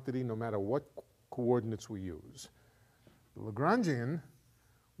quantity no matter what coordinates we use. The Lagrangian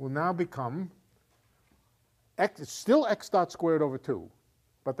will now become x, it's still x dot squared over 2,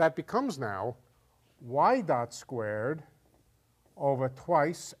 but that becomes now y dot squared over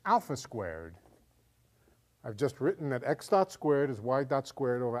twice alpha squared. I've just written that x dot squared is y dot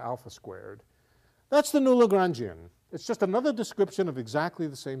squared over alpha squared. That's the new Lagrangian. It's just another description of exactly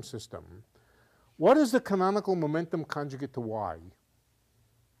the same system. What is the canonical momentum conjugate to y?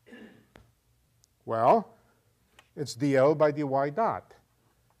 Well, it's dl by dy dot.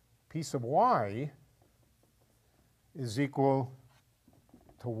 P sub y is equal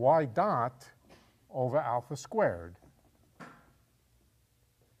to y dot over alpha squared.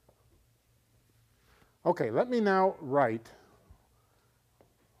 Okay, let me now write,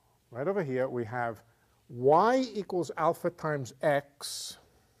 right over here, we have y equals alpha times x.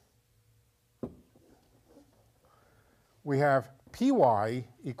 We have py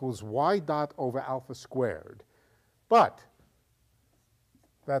equals y dot over alpha squared. But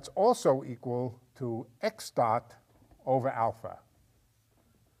that's also equal to x dot over alpha.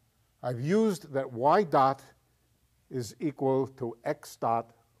 I've used that y dot is equal to x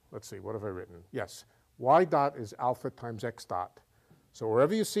dot. Let's see, what have I written? Yes, y dot is alpha times x dot. So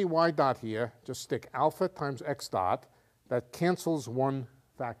wherever you see y dot here, just stick alpha times x dot. That cancels one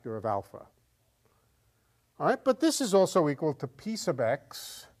factor of alpha. All right, but this is also equal to p sub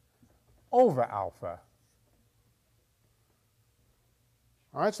x over alpha.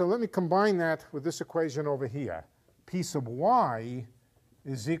 All right, so let me combine that with this equation over here. P sub y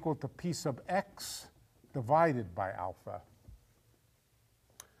is equal to p sub x divided by alpha.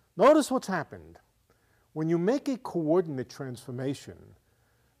 Notice what's happened. When you make a coordinate transformation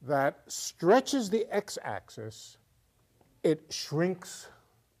that stretches the x-axis it shrinks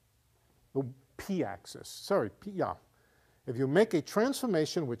the p-axis. Sorry, yeah. If you make a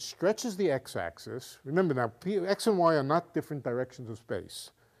transformation which stretches the x-axis, remember now, x and y are not different directions of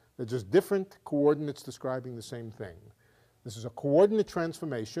space. They're just different coordinates describing the same thing. This is a coordinate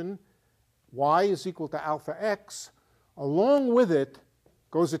transformation. Y is equal to alpha x. Along with it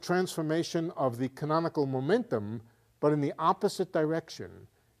goes a transformation of the canonical momentum, but in the opposite direction.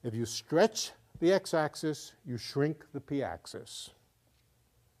 If you stretch the x-axis, you shrink the p-axis.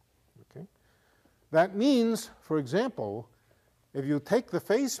 Okay? That means, for example, if you take the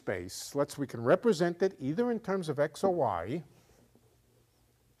phase space, we can represent it either in terms of x or y,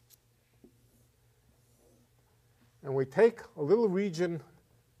 and we take a little region,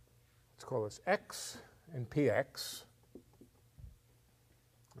 let's call this x and px.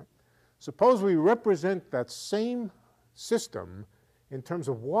 Suppose we represent that same system in terms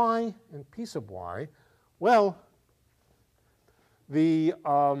of y and p sub y. Well, the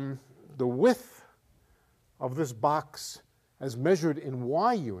width of this box as measured in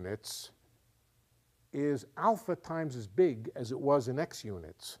y units is alpha times as big as it was in x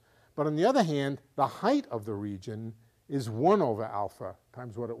units. But on the other hand, the height of the region is 1 over alpha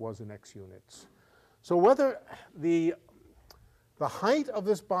times what it was in x units. So whether the height of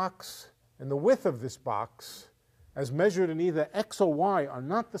this box and the width of this box as measured in either x or y are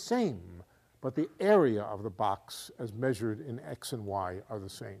not the same, but the area of the box as measured in x and y are the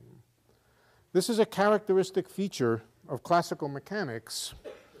same. This is a characteristic feature of classical mechanics,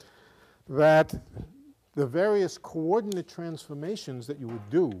 that the various coordinate transformations that you would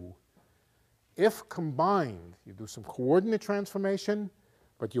do, if combined, you do some coordinate transformation,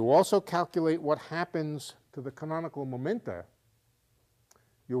 but you also calculate what happens to the canonical momenta,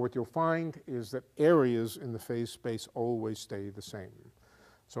 what you'll find is that areas in the phase space always stay the same.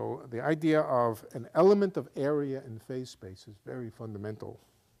 So the idea of an element of area in phase space is very fundamental.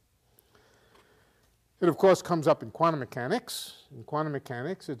 It, of course, comes up in quantum mechanics. In quantum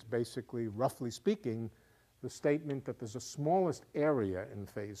mechanics, it's basically, roughly speaking, the statement that there's a smallest area in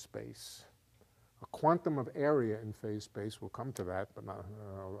phase space. A quantum of area in phase space, we'll come to that, but not,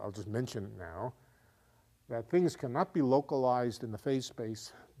 I'll just mention it now, that things cannot be localized in the phase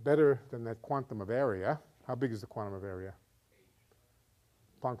space better than that quantum of area. How big is the quantum of area?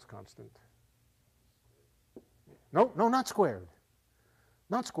 Planck's constant. No, not squared.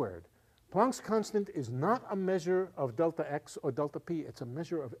 Not squared. Planck's constant is not a measure of delta x or delta p. It's a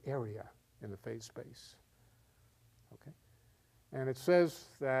measure of area in the phase space. Okay? And it says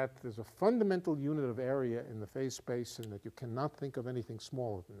that there's a fundamental unit of area in the phase space and that you cannot think of anything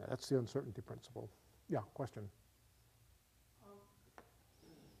smaller than that. That's the uncertainty principle. Yeah, question.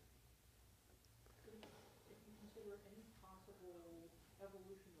 If you consider any possible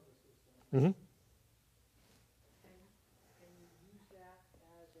evolution of a system, Mm-hmm. can you use that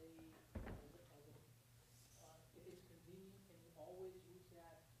as a if it's convenient, can you always use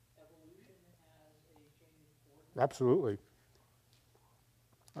that evolution as a change of coordinates? Absolutely.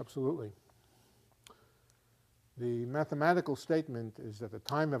 Absolutely. The mathematical statement is that the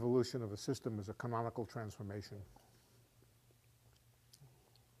time evolution of a system is a canonical transformation.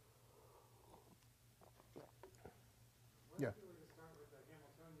 What if you were to start with a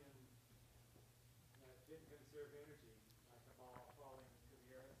Hamiltonian that didn't conserve energy, like a ball falling to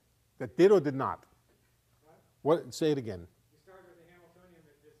the earth? That did or did not? What? Say it again. You start with a Hamiltonian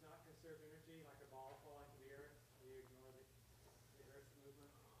that does not conserve energy, like a ball falling to the earth, you ignore the Earth's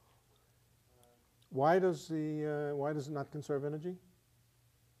movement. Why does it not conserve energy?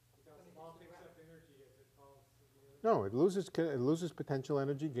 Because the ball picks up energy as it falls to the earth. No, it loses potential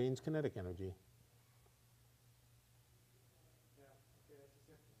energy, gains kinetic energy. Yeah, okay, that's a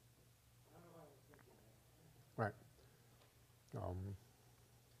simple. I don't know why I was thinking that. Right.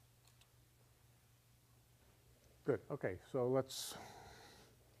 Good. Okay, so let's.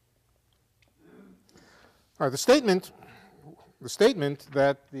 All right, the statement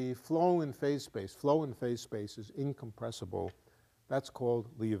that the flow in phase space is incompressible, that's called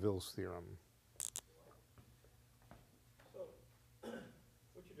Liouville's theorem. So,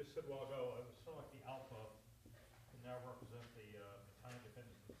 what you just said a while ago, it was sort of like the alpha can now represent the time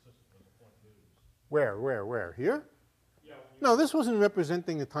dependence of the system as a point news. Where? Here? Yeah. No, this wasn't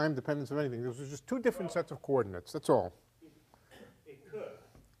representing the time dependence of anything. This was just two different sets of coordinates. That's all. It could.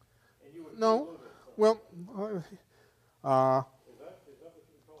 And you would No. Well, is that what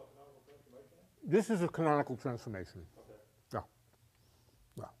you would call a canonical transformation? this is a canonical transformation. Okay.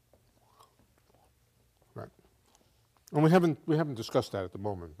 Yeah. Right. And we haven't discussed that at the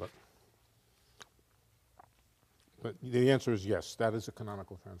moment, but the answer is yes. That is a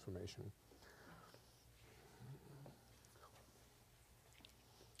canonical transformation.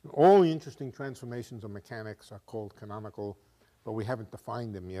 All the interesting transformations of mechanics are called canonical, but we haven't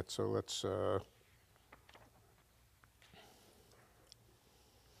defined them yet, so let's all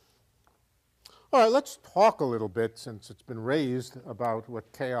right, let's talk a little bit, since it's been raised, about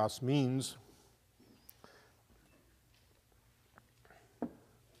what chaos means.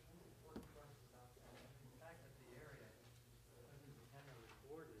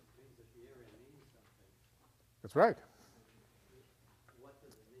 That's right. What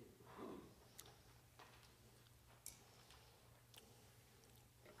does it mean?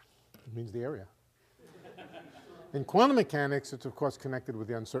 It means the area. In quantum mechanics, it's of course connected with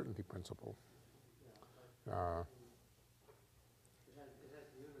the uncertainty principle. It has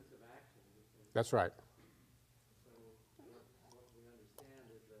units of action. That's right. So what we understand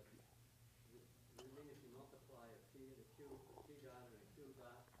is that you mean if you multiply a p and a q, a p dot and a q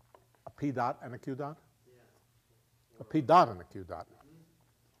dot. A p dot and a q dot? Yeah. A p dot and a q dot.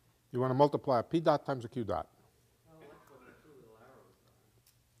 You want to multiply a p dot times a q dot. Oh, that's what the two little arrows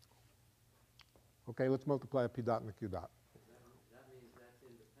are. Okay, let's multiply a p dot and a q dot. That means that's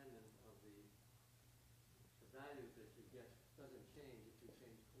independent of the values that you get. Doesn't change if you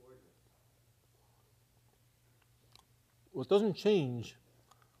change coordinates. What doesn't change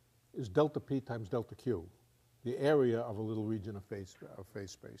is delta p times delta q, the area of a little region of phase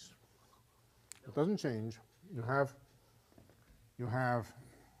space. It doesn't change. You have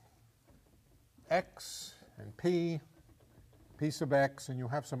x and p sub x, and you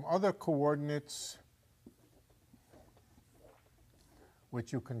have some other coordinates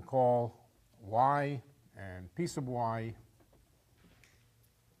which you can call y and p sub y.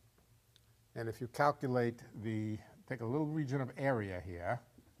 And if you calculate take a little region of area here,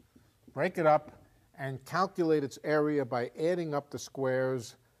 break it up, and calculate its area by adding up the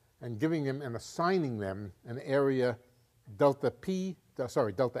squares and giving them and assigning them an area delta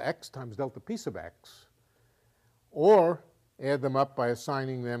x times delta p sub x, or add them up by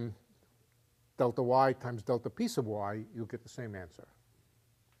assigning them delta y times delta p sub y, you'll get the same answer.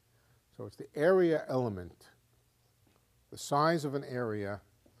 So it's the area element, the size of an area,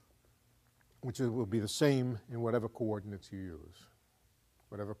 which will be the same in whatever coordinates you use,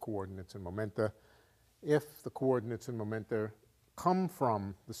 whatever coordinates and momenta, if the coordinates and momenta come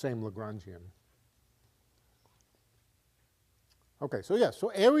from the same Lagrangian. Okay, so yeah, so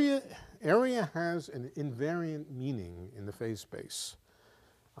area has an invariant meaning in the phase space.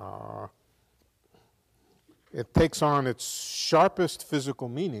 It takes on its sharpest physical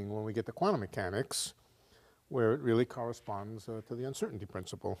meaning when we get to quantum mechanics, where it really corresponds to the uncertainty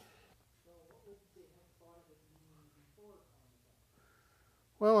principle. So what would they have thought of it meaning before quantum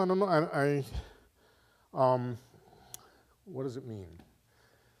mechanics? Well, I don't know. What does it mean?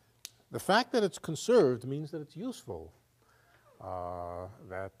 The fact that it's conserved means that it's useful. Yeah.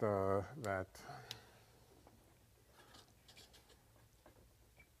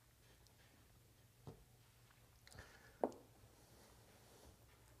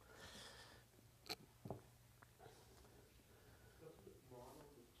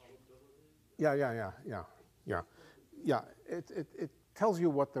 It tells you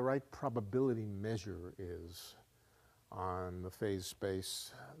what the right probability measure is on the phase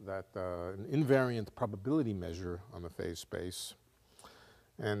space, that an invariant probability measure on the phase space,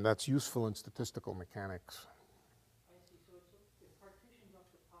 and that's useful in statistical mechanics. I see. So it partitions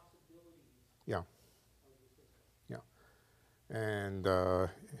up the possibilities Yeah, of the system. yeah. And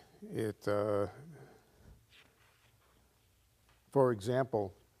for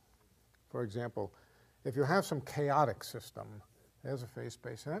example, if you have some chaotic system, there's a phase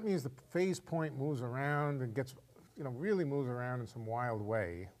space, and that means the phase point moves around and gets, really moves around in some wild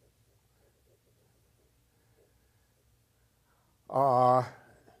way.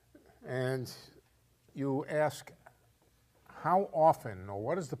 And you ask how often, or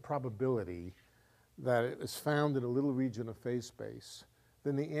what is the probability that it is found in a little region of phase space,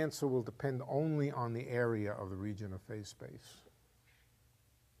 then the answer will depend only on the area of the region of phase space.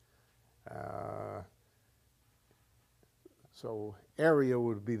 So area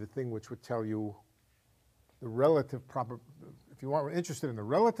would be the thing which would tell you the relative if you are interested in the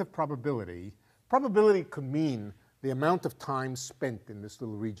relative probability, probability could mean the amount of time spent in this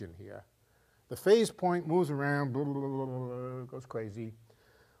little region here. The phase point moves around, blah, blah, blah, blah, blah, goes crazy.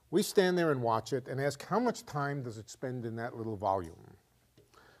 We stand there and watch it and ask how much time does it spend in that little volume.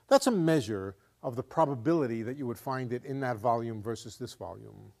 That's a measure of the probability that you would find it in that volume versus this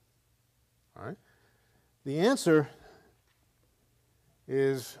volume. All right? The answer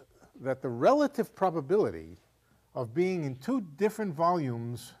is that the relative probability of being in two different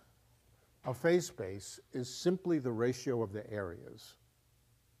volumes of phase space is simply the ratio of the areas.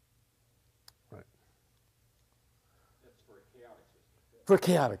 For a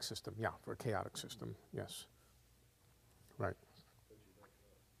chaotic system, yeah, for a chaotic system, yes. Right.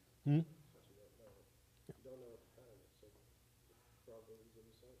 Hmm?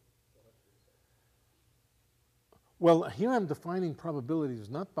 Well, here I'm defining probabilities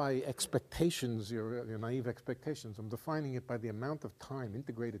not by expectations, your naive expectations. I'm defining it by the amount of time,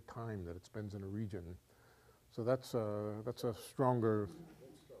 integrated time, that it spends in a region. So that's a stronger,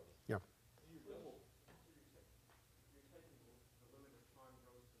 yeah.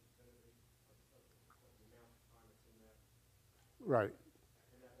 Right.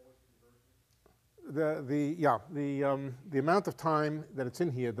 The amount of time that it's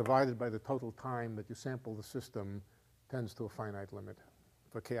in here divided by the total time that you sample the system tends to a finite limit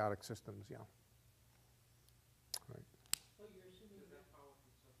for chaotic systems, yeah. Right. So you're assuming that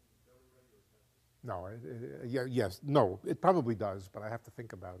No, yes, no, it probably does, but I have to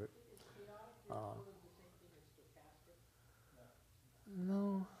think about it. is chaotic is sort of the same thing as stochastic?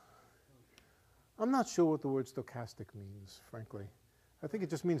 No, I'm not sure what the word stochastic means, frankly. I think it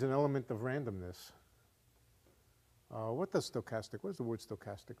just means an element of randomness. What does stochastic, what does the word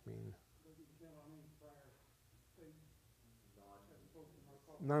stochastic mean?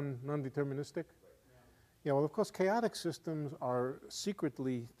 Non-deterministic? Yeah, well, of course, chaotic systems are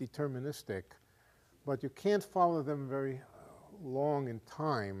secretly deterministic, but you can't follow them very long in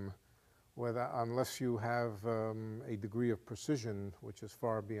time unless you have a degree of precision which is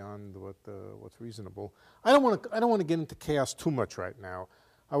far beyond what's reasonable. I don't want to get into chaos too much right now.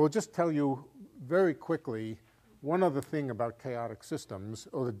 I will just tell you very quickly one other thing about chaotic systems,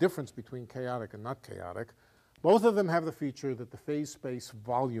 or the difference between chaotic and not chaotic. Both of them have the feature that the phase space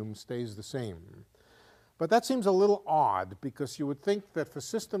volume stays the same. But that seems a little odd, because you would think that for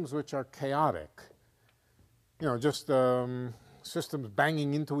systems which are chaotic, just systems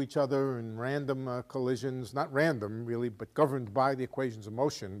banging into each other in random collisions, not random really, but governed by the equations of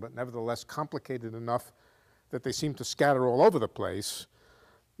motion, but nevertheless complicated enough that they seem to scatter all over the place,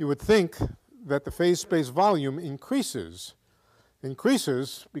 you would think that the phase space volume increases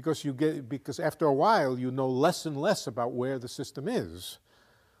because after a while you know less and less about where the system is.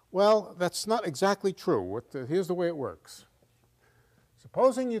 Well, that's not exactly true. Here's the way it works.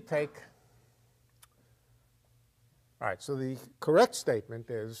 Supposing you take, all right, so the correct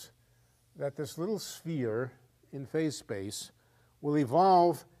statement is that this little sphere in phase space will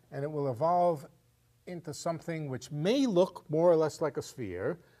evolve, and it will evolve into something which may look more or less like a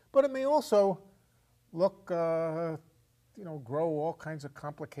sphere, but it may also look, grow all kinds of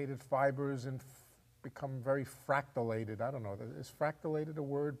complicated fibers and become very fractalated. I don't know. Is fractalated a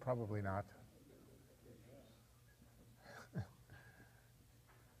word? Probably not.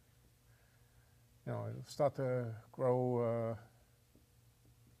 It'll start to grow.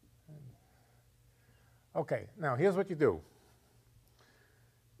 Okay, now here's what you do.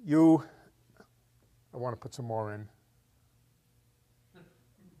 I want to put some more in.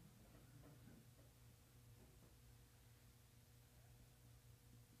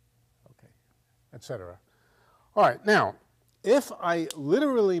 Etc. All right, now, if I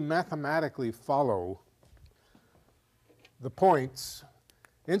literally mathematically follow the points,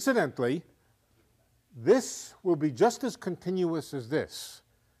 incidentally, this will be just as continuous as this.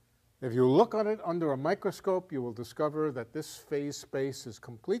 If you look at it under a microscope, you will discover that this phase space is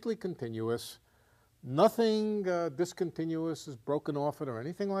completely continuous. Nothing discontinuous is broken off it or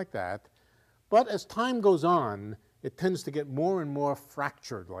anything like that. But as time goes on, it tends to get more and more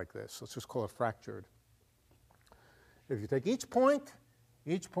fractured like this. Let's just call it fractured. If you take each point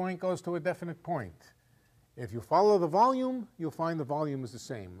goes to a definite point. If you follow the volume, you'll find the volume is the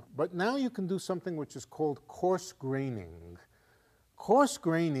same. But now you can do something which is called coarse graining. Coarse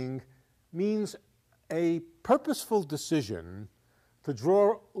graining means a purposeful decision to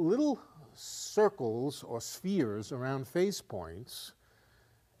draw little circles or spheres around phase points.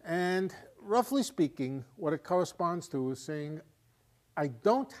 And roughly speaking, what it corresponds to is saying, I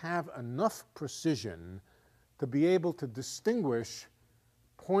don't have enough precision to be able to distinguish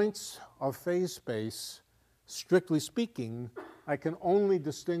points of phase space. Strictly speaking, I can only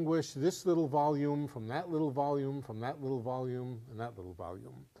distinguish this little volume from that little volume, from that little volume, and that little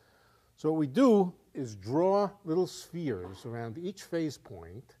volume. So what we do is draw little spheres around each phase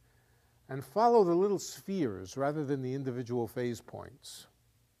point and follow the little spheres rather than the individual phase points.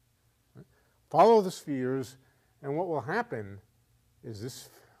 Follow the spheres, and what will happen is this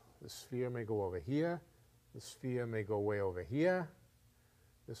sphere may go over here, the sphere may go way over here,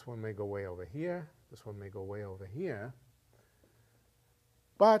 this one may go way over here, this one may go way over here.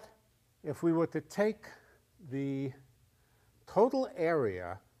 But if we were to take the total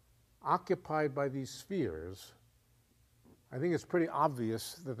area occupied by these spheres, I think it's pretty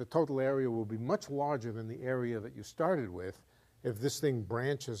obvious that the total area will be much larger than the area that you started with if this thing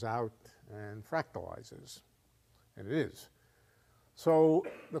branches out and fractalizes, and it is. So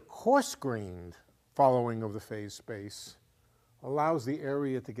the coarse-grained following of the phase space allows the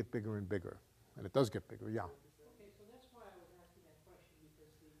area to get bigger and bigger, and it does get bigger, yeah. Okay, so that's why I was asking that question,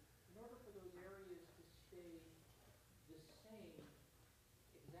 because in order for those areas to stay the same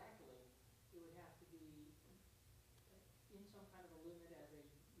exactly, it would have to be in some kind of a limit as a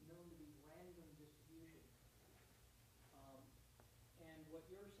known to be random distribution. And what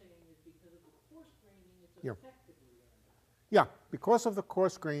you're saying is because of the coarse graining, it's Yeah. effectively random. Yeah, because of the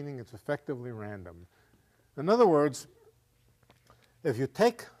coarse graining, it's effectively random. In other words, if you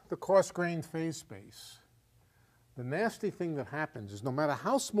take the coarse-grained phase space, the nasty thing that happens is no matter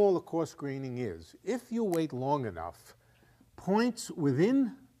how small the coarse graining is, if you wait long enough, points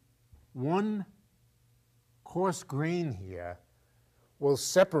within one coarse grain here will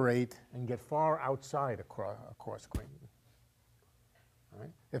separate and get far outside a coarse grain.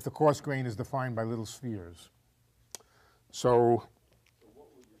 Right? If the coarse grain is defined by little spheres. So what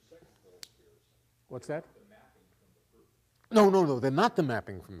were your second little spheres? What's that? The mapping from the first. No, they're not the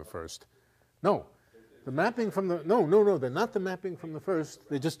mapping from the first. No, the mapping from the, no, they're not the mapping from the first.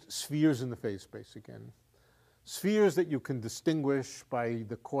 They're just spheres in the phase space again. Spheres that you can distinguish by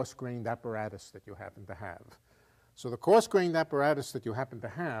the coarse-grained apparatus that you happen to have. So the coarse-grained apparatus that you happen to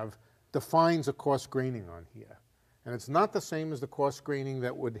have defines a coarse graining on here. And it's not the same as the coarse graining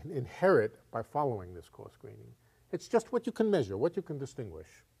that would inherit by following this coarse graining. It's just what you can measure, what you can distinguish.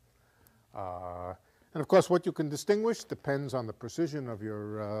 And of course, what you can distinguish depends on the precision of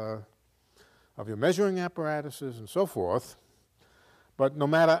your measuring apparatuses and so forth. But no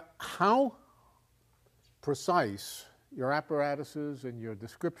matter how precise your apparatuses and your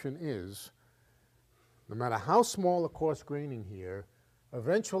description is, no matter how small a coarse graining here,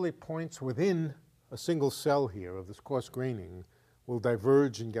 eventually points within a single cell here of this coarse graining will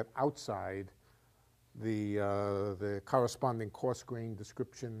diverge and get outside the corresponding coarse grain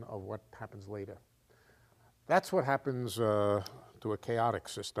description of what happens later. That's what happens to a chaotic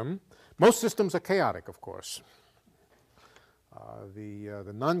system. Most systems are chaotic, of course.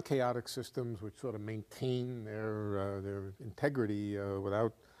 The non-chaotic systems, which sort of maintain their integrity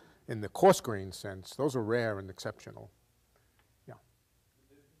without, in the coarse grain sense, those are rare and exceptional. Yeah.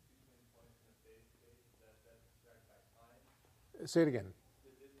 The distance between points in a phase space, that's tracked by time? Say it again.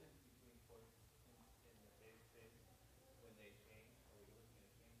 The distance between points in the phase space when they change, are we looking at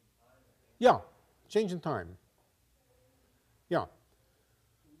a change in time? Or change Yeah, change in time. Yeah.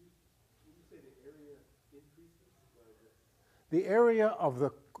 When you say the area increases, what is it? The area of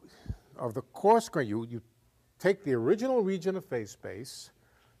the coarse grain, you take the original region of phase space,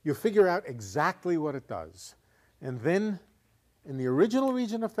 you figure out exactly what it does. And then in the original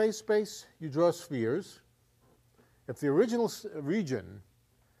region of phase space, you draw spheres. If the original region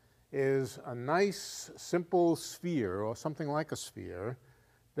is a nice, simple sphere or something like a sphere,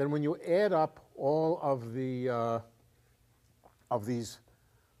 then when you add up all of these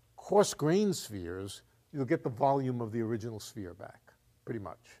coarse-grained spheres, you'll get the volume of the original sphere back, pretty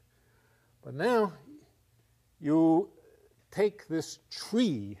much. But now you take this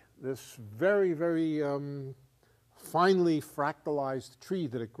tree, this very, very finely fractalized tree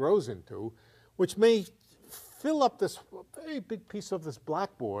that it grows into, which may fill up this very big piece of this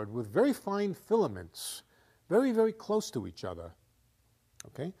blackboard with very fine filaments, very, very close to each other.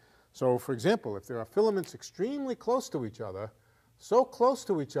 Okay? So, for example, if there are filaments extremely close to each other, so close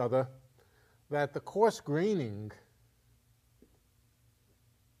to each other that the coarse graining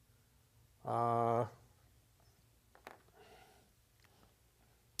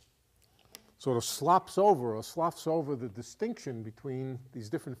sort of slops over the distinction between these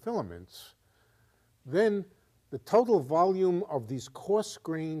different filaments, then the total volume of these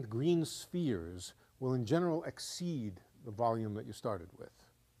coarse-grained green spheres will in general exceed the volume that you started with.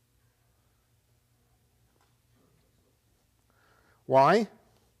 Why?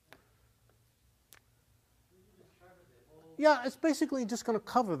 Yeah, it's basically just going to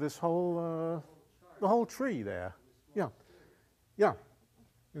cover this whole, the whole tree there. Yeah, yeah.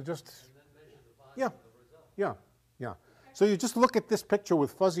 You just, yeah, yeah, yeah. So you just look at this picture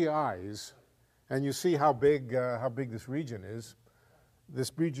with fuzzy eyes, and you see how big this region is.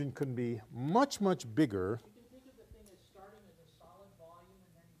 This region can be much, much bigger. You can think of the thing as starting as a solid volume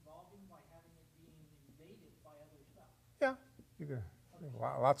and then evolving by having it being invaded by other stuff. Yeah, you can,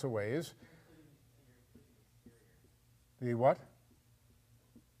 lots of ways. The what?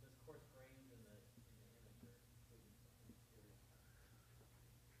 This coarse grains in the image are including exterior.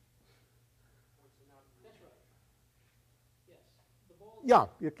 That's right. Yeah,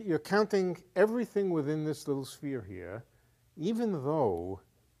 you're counting everything within this little sphere here, even though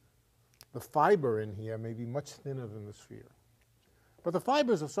the fiber in here may be much thinner than the sphere. But the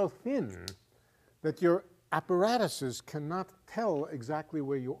fibers are so thin that your apparatuses cannot tell exactly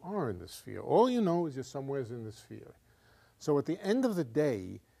where you are in the sphere. All you know is you're somewhere in the sphere. So at the end of the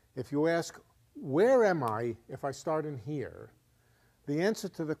day, if you ask, where am I if I start in here? The answer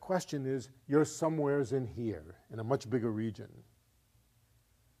to the question is, you're somewheres in here, in a much bigger region.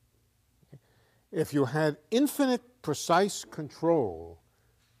 If you had infinite precise control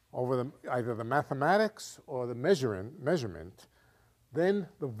over either the mathematics or the measurement, then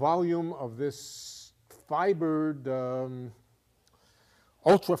the volume of this fibered,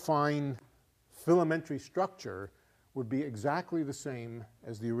 ultrafine filamentary structure would be exactly the same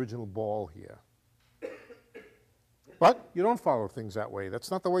as the original ball here. But you don't follow things that way. That's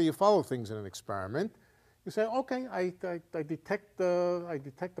not the way you follow things in an experiment. You say, okay, I detect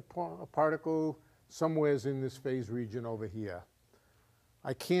a particle somewheres in this phase region over here.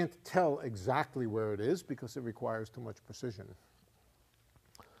 I can't tell exactly where it is because it requires too much precision.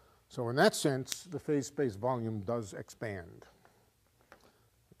 So in that sense, the phase space volume does expand.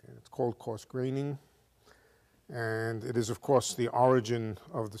 Okay, it's called coarse graining. And it is, of course, the origin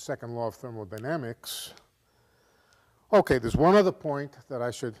of the second law of thermodynamics. Okay, there's one other point that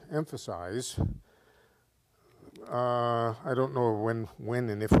I should emphasize. I don't know when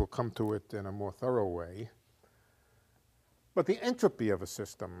and if we'll come to it in a more thorough way. But the entropy of a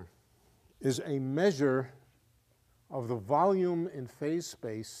system is a measure of the volume in phase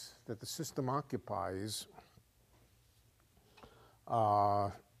space that the system occupies,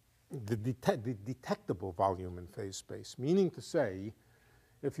 the detectable volume in phase space. Meaning to say,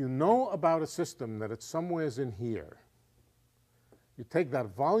 if you know about a system that it's somewheres in here, you take that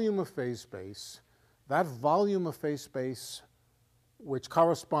volume of phase space, which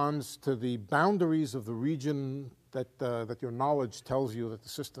corresponds to the boundaries of the region that your knowledge tells you that the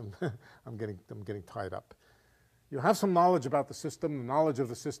system, I'm getting tied up. You have some knowledge about the system. The knowledge of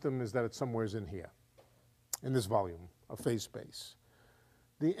the system is that it's somewheres in here, in this volume of phase space.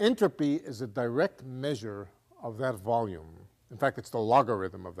 The entropy is a direct measure of that volume. In fact, it's the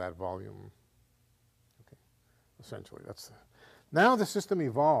logarithm of that volume. Okay. Essentially, now the system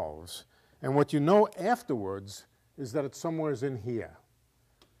evolves, and what you know afterwards is that it's somewheres in here.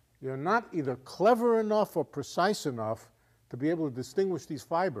 You're not either clever enough or precise enough to be able to distinguish these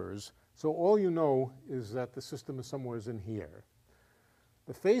fibers, so all you know is that the system is somewheres in here.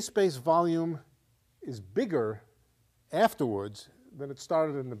 The phase space volume is bigger afterwards than it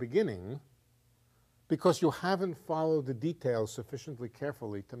started in the beginning because you haven't followed the details sufficiently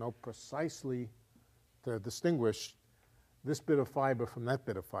carefully to know precisely, to distinguish this bit of fiber from that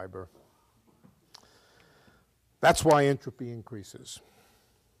bit of fiber. That's why entropy increases.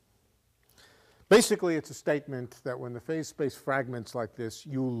 Basically, it's a statement that when the phase space fragments like this,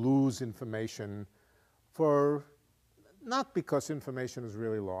 you lose information not because information is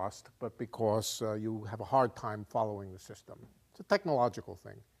really lost, but because you have a hard time following the system. It's a technological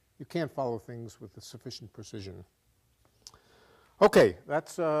thing. You can't follow things with sufficient precision. Okay,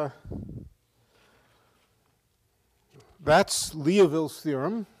 that's Liouville's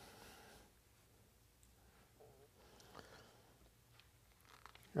theorem.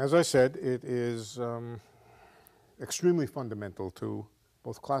 As I said, it is extremely fundamental to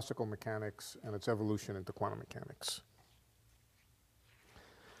both classical mechanics and its evolution into quantum mechanics.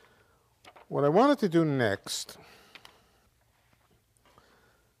 What I wanted to do next,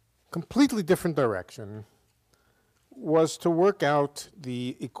 completely different direction, was to work out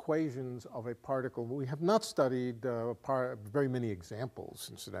the equations of a particle. We have not studied very many examples,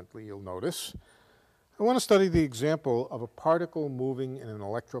 incidentally, you'll notice. I want to study the example of a particle moving in an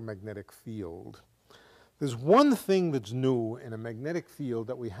electromagnetic field. There's one thing that's new in a magnetic field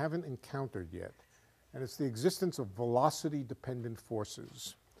that we haven't encountered yet, and it's the existence of velocity-dependent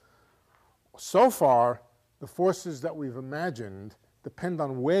forces. So far, the forces that we've imagined depend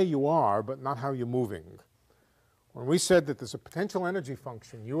on where you are, but not how you're moving. When we said that there's a potential energy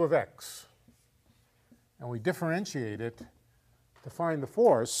function, u of x, and we differentiate it to find the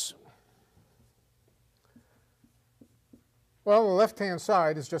force, well, the left-hand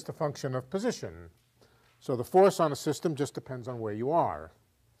side is just a function of position. So the force on a system just depends on where you are.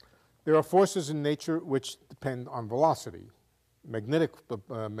 There are forces in nature which depend on velocity.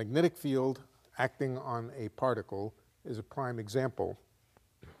 Magnetic field acting on a particle is a prime example.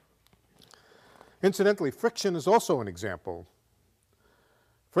 Incidentally, friction is also an example.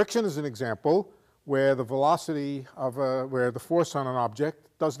 Friction is an example where the velocity of where the force on an object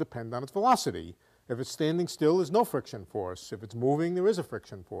does depend on its velocity. If it's standing still, there's no friction force. If it's moving, there is a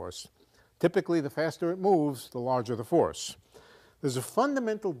friction force. Typically, the faster it moves, the larger the force. There's a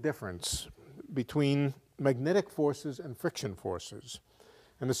fundamental difference between magnetic forces and friction forces.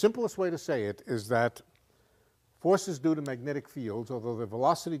 And the simplest way to say it is that forces due to magnetic fields, although they're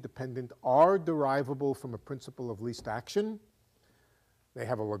velocity dependent, are derivable from a principle of least action. They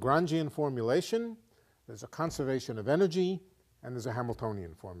have a Lagrangian formulation, there's a conservation of energy, and there's a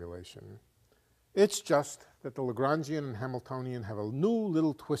Hamiltonian formulation. It's just that the Lagrangian and Hamiltonian have a new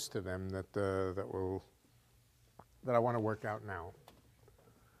little twist to them that I want to work out now.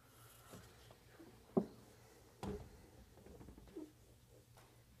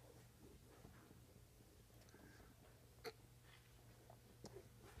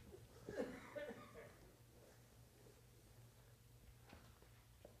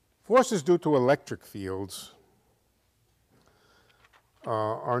 Forces due to electric fields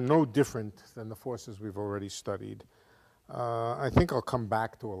are no different than the forces we've already studied. I think I'll come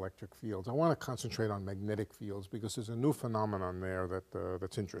back to electric fields. I want to concentrate on magnetic fields because there's a new phenomenon there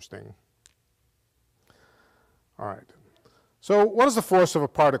that's interesting. All right. So what is the force of a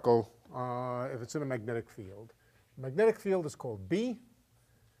particle if it's in a magnetic field? The magnetic field is called B.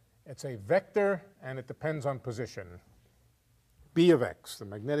 It's a vector, and it depends on position. B of x, the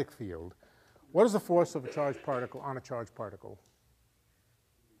magnetic field. What is the force of a charged particle on a charged particle?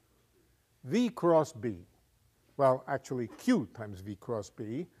 V cross B. Well, actually, Q times V cross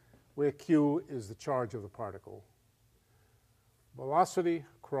B, where Q is the charge of the particle. Velocity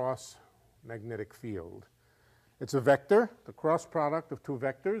cross magnetic field. It's a vector, the cross product of two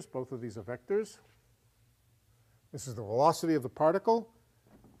vectors. Both of these are vectors. This is the velocity of the particle.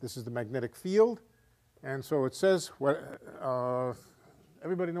 This is the magnetic field. And so it says,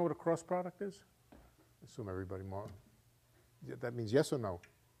 everybody know what a cross product is? I assume everybody more. That means yes or no?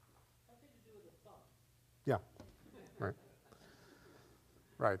 Something to do with the thumb. Yeah, right.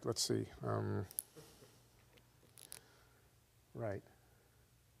 Right, let's see. Right.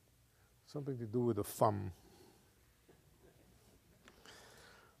 Something to do with the thumb.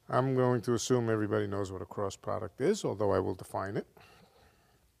 I'm going to assume everybody knows what a cross product is, although I will define it.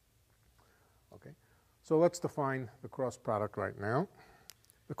 Okay. So let's define the cross product right now.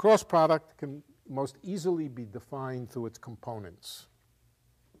 The cross product can most easily be defined through its components.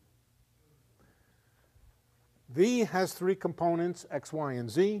 V has three components, x, y, and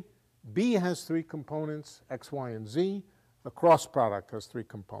z. B has three components, x, y, and z. The cross product has three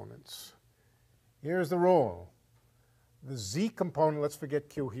components. Here's the rule. The z component, let's forget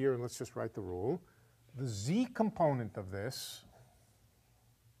Q here and let's just write the rule. The z component of this,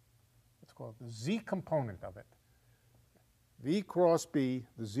 let's call it the z component of it. V cross B,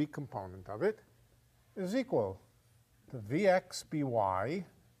 the z component of it, is equal to Vx by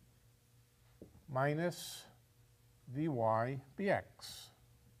minus Vy bx.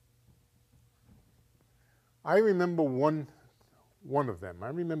 I remember one of them. I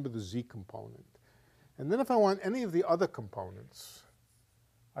remember the z component. And then if I want any of the other components,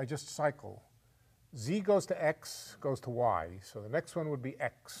 I just cycle. Z goes to x, goes to y. So the next one would be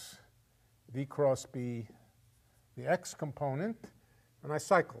x. V cross B, the x component, and I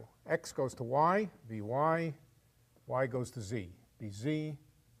cycle. X goes to y, Vy, y goes to z. Bz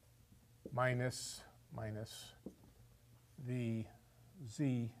minus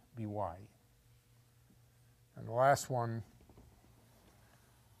Vz By. And the last one,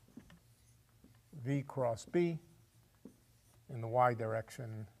 V cross B in the y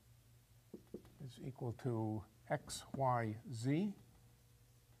direction is equal to x, y, z,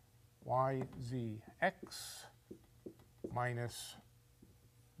 y, z, x minus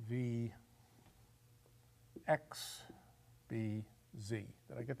V x B z.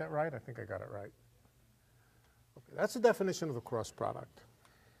 Did I get that right? I think I got it right. Okay, that's the definition of a cross product.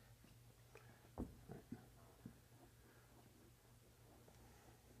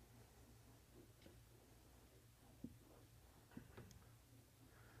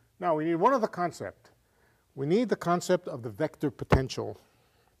 Now we need one other concept. We need the concept of the vector potential.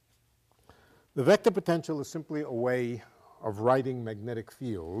 The vector potential is simply a way of writing magnetic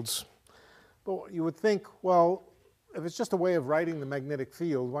fields. But you would think, well, if it's just a way of writing the magnetic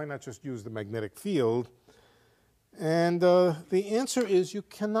field, why not just use the magnetic field? And the answer is you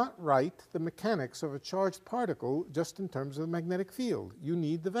cannot write the mechanics of a charged particle just in terms of the magnetic field. You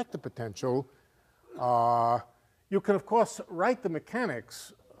need the vector potential. You can, of course, write the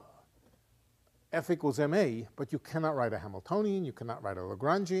mechanics F equals ma, but you cannot write a Hamiltonian, you cannot write a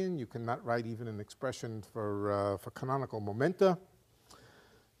Lagrangian, you cannot write even an expression for canonical momenta.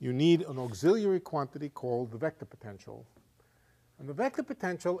 You need an auxiliary quantity called the vector potential. And the vector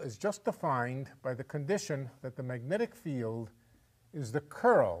potential is just defined by the condition that the magnetic field is the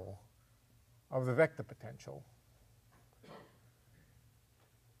curl of the vector potential.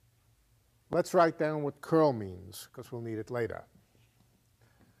 Let's write down what curl means, because we'll need it later.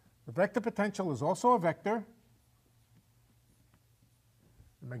 The vector potential is also a vector.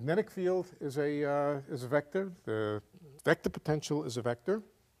 The magnetic field is a vector. The vector potential is a vector.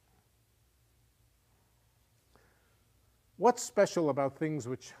 What's special about things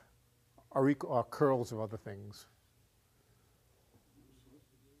which are curls of other things?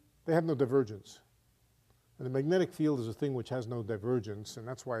 They have no divergence. And the magnetic field is a thing which has no divergence, and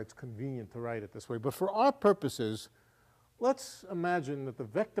that's why it's convenient to write it this way. But for our purposes, let's imagine that the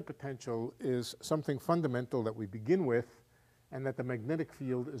vector potential is something fundamental that we begin with, and that the magnetic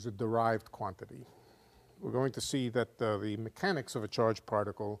field is a derived quantity. We're going to see that the mechanics of a charged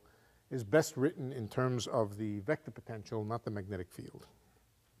particle is best written in terms of the vector potential, not the magnetic field.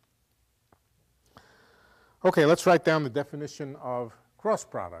 Okay, let's write down the definition of cross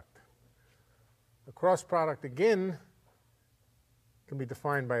product. The cross product, again, can be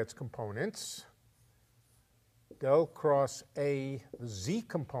defined by its components. Del cross A, the z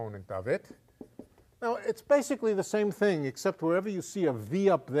component of it. Now, it's basically the same thing, except wherever you see a v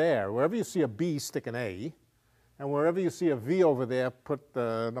up there, wherever you see a b, stick an a. And wherever you see a v over there, put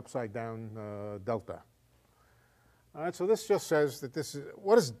an upside down delta. All right, so this just says that this is,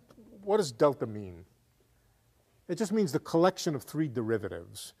 what does delta mean? It just means the collection of three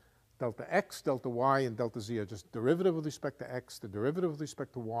derivatives. Delta x, delta y, and delta z are just derivative with respect to x, the derivative with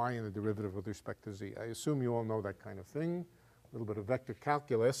respect to y, and the derivative with respect to z. I assume you all know that kind of thing, a little bit of vector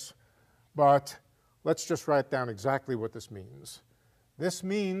calculus. But let's just write down exactly what this means. This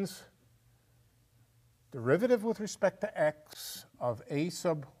means derivative with respect to x of a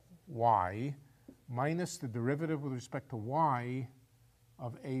sub y minus the derivative with respect to y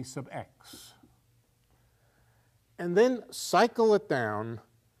of a sub x. And then cycle it down.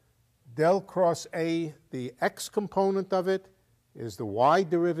 Del cross A, the x component of it, is the y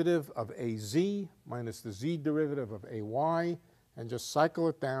derivative of az minus the z derivative of ay, and just cycle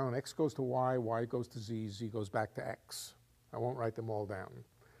it down. X goes to y goes to z goes back to x. I won't write them all down.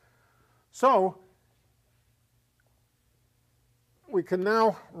 So we can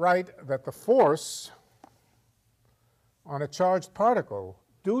now write that the force on a charged particle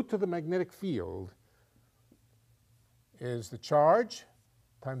due to the magnetic field is the charge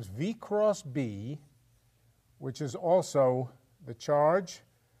times v cross b, which is also the charge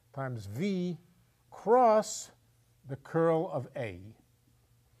times v cross the curl of A.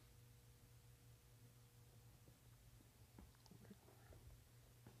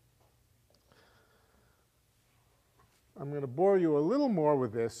 I'm going to bore you a little more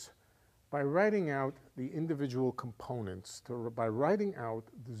with this by writing out the individual components, by writing out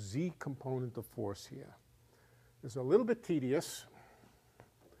the z component of force here. It's a little bit tedious,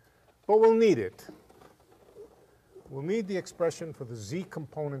 but we'll need it. We'll need the expression for the z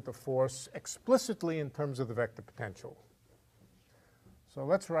component of force explicitly in terms of the vector potential. So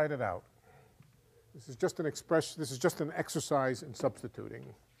let's write it out. This is just an expression, this is just an exercise in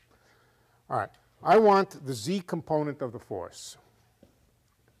substituting. All right, I want the z component of the force.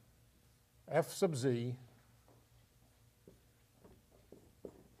 F sub z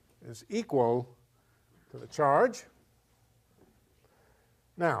is equal to the charge.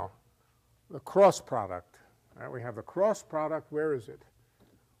 Now, the cross product. All right, we have the cross product. Where is it?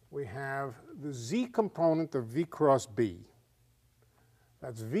 We have the z component of v cross b.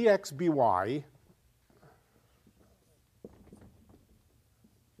 That's vx by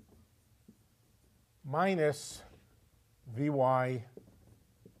minus vy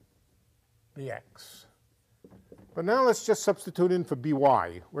bx. But now let's just substitute in for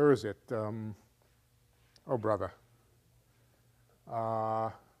by. Where is it? Oh, brother.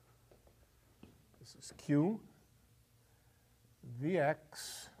 This is q.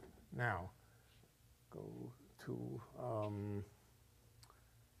 Vx. Now, go to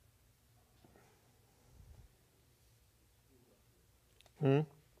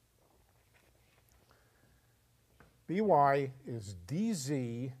by is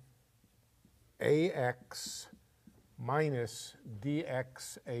dz ax minus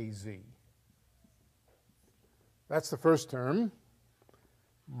dx az. That's the first term,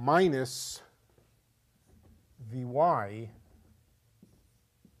 minus vy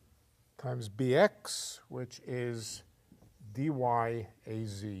times bx, which is dy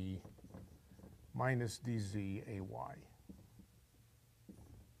az minus dz ay.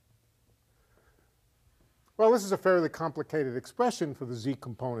 Well, this is a fairly complicated expression for the z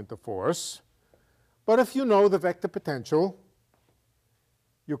component of force. But if you know the vector potential,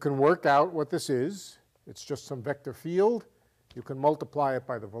 You can work out what this is. It's just some vector field. You can multiply it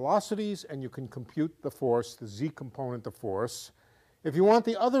by the velocities, and you can compute the force, the z component of force. If you want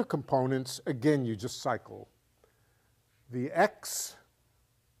the other components, again, you just cycle. The x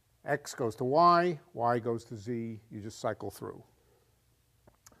goes to y goes to z. You just cycle through.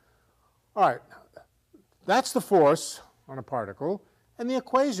 All right, that's the force on a particle, and the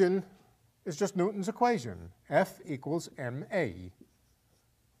equation is just Newton's equation, F equals ma.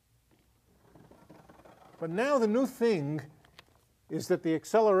 But now the new thing is that the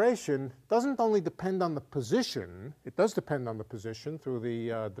acceleration doesn't only depend on the position. It does depend on the position through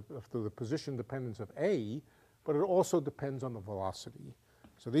the position dependence of a, but it also depends on the velocity.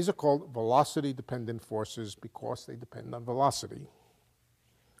 So these are called velocity-dependent forces because they depend on velocity.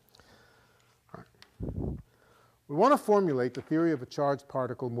 All right. We want to formulate the theory of a charged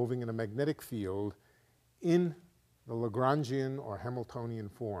particle moving in a magnetic field in the Lagrangian or Hamiltonian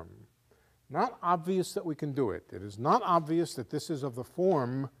form. Not obvious that we can do it. It is not obvious that this is of the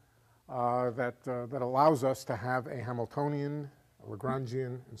form that allows us to have a Hamiltonian, a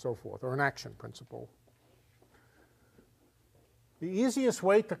Lagrangian, and so forth, or an action principle. The easiest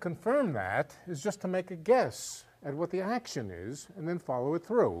way to confirm that is just to make a guess at what the action is and then follow it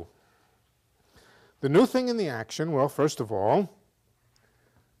through. The new thing in the action, well, first of all,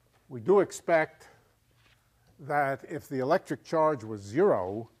 we do expect that if the electric charge was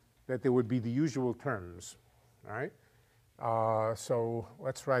 0, that there would be the usual terms, right? So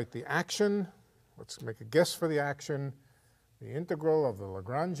let's write the action. Let's make a guess for the action. The integral of the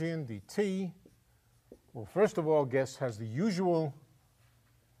Lagrangian dt. Well, first of all, guess has the usual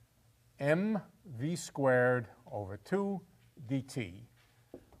mv squared over 2 dt,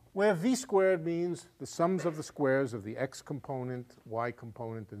 where v squared means the sums of the squares of the x component, y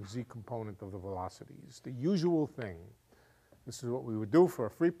component, and z component of the velocities, the usual thing. This is what we would do for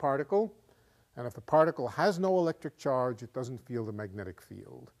a free particle, and if the particle has no electric charge, it doesn't feel the magnetic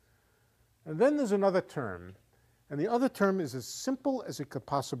field. And then there's another term, and the other term is as simple as it could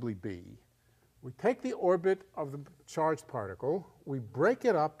possibly be. We take the orbit of the charged particle, we break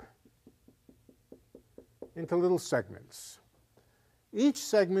it up into little segments. Each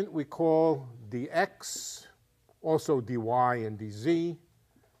segment we call dx, also dy and dz,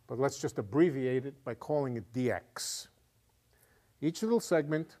 but let's just abbreviate it by calling it dx. Each little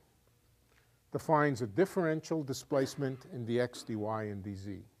segment defines a differential displacement in dx, dy, and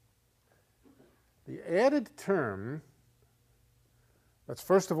dz. The added term that's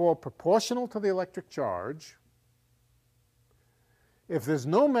first of all proportional to the electric charge. If there's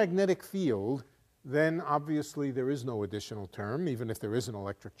no magnetic field, then obviously there is no additional term, even if there is an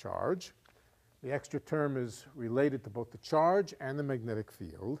electric charge. The extra term is related to both the charge and the magnetic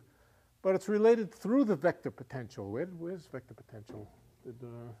field, but it's related through the vector potential. Where's vector potential?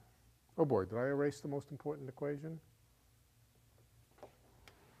 Oh boy, did I erase the most important equation?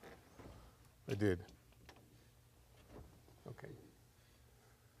 I did. Okay.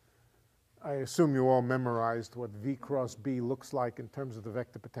 I assume you all memorized what V cross B looks like in terms of the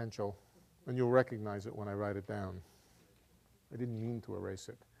vector potential, and you'll recognize it when I write it down. I didn't mean to erase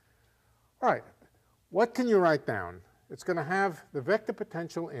it. All right, what can you write down? It's going to have the vector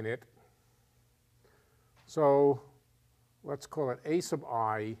potential in it. So let's call it A sub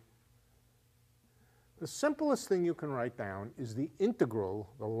I. The simplest thing you can write down is the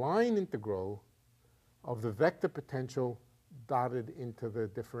integral, the line integral of the vector potential dotted into the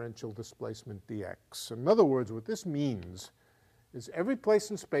differential displacement dx. In other words, what this means is every place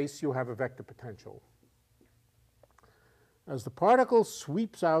in space you have a vector potential. As the particle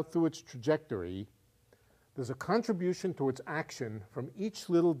sweeps out through its trajectory, there's a contribution to its action from each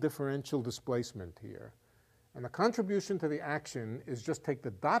little differential displacement here. And the contribution to the action is just take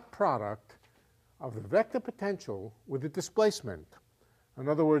the dot product of the vector potential with the displacement. In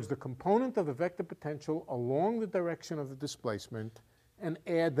other words, the component of the vector potential along the direction of the displacement, and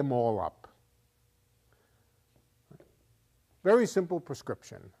add them all up. Very simple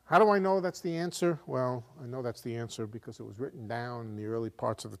prescription. How do I know that's the answer? Well, I know that's the answer because it was written down in the early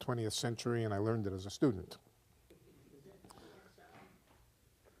parts of the 20th century, and I learned it as a student.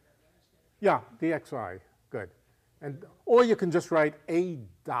 Yeah, dxi. Good. Or you can just write a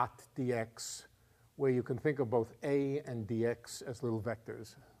dot dx, where you can think of both a and dx as little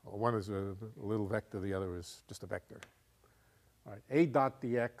vectors. Well, one is a little vector, the other is just a vector. All right, a dot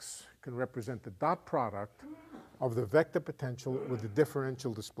dx can represent the dot product of the vector potential with the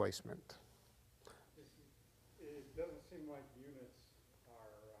differential displacement. It doesn't seem like the units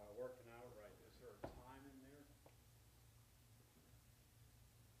are working out right. Is there a time in there?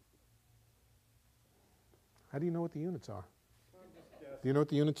 How do you know what the units are? I'm just guessing. Do you know what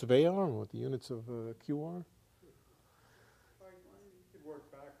the units of A are and what the units of Q are? Well, you could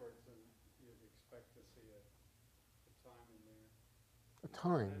work backwards and you'd expect to see a time in there. A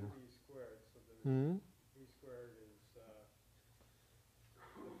time. And V squared, so the Hmm? V squared is,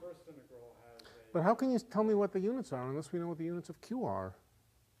 the first integral has a. But how can you tell me what the units are unless we know what the units of Q are?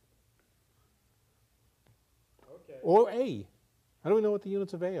 Okay. Or A? How do we know what the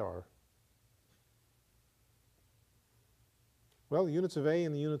units of A are? Well, the units of A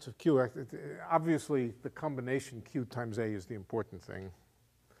and the units of Q, obviously the combination Q times A is the important thing.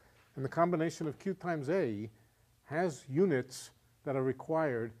 And the combination of Q times A has units that are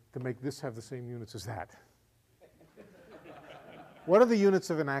required to make this have the same units as that. What are the units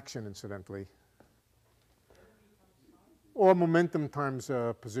of an action, incidentally? Or momentum times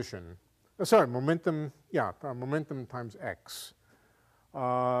position. Sorry, momentum, yeah, momentum times x.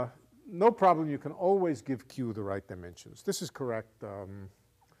 No problem, you can always give Q the right dimensions. This is correct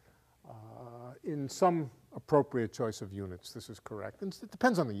in some appropriate choice of units. This is correct. And it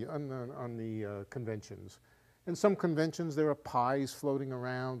depends on the conventions. In some conventions, there are pi's floating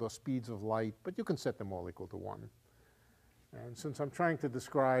around or speeds of light, but you can set them all equal to 1. And since I'm trying to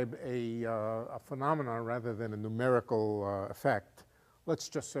describe a phenomenon rather than a numerical effect, let's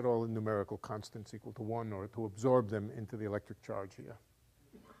just set all the numerical constants equal to 1 or to absorb them into the electric charge here.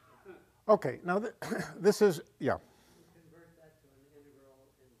 Okay, now this is, yeah. Convert that to an integral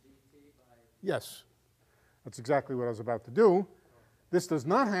in dt by. Yes, that's exactly what I was about to do. This does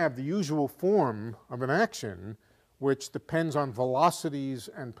not have the usual form of an action, which depends on velocities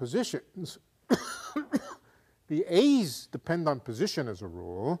and positions. The A's depend on position as a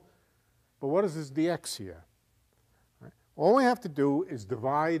rule, but what is this dx here? Right? All we have to do is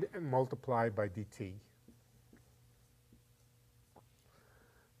divide and multiply by dt.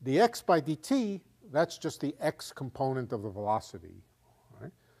 Dx by dt, that's just the x component of the velocity.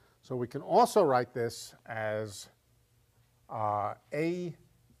 Right? So we can also write this as a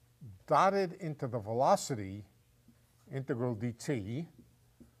dotted into the velocity integral dt,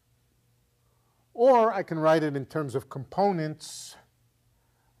 or I can write it in terms of components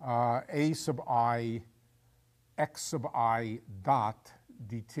a sub I x sub I dot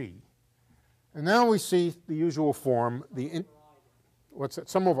dt. And now we see the usual form, what's that?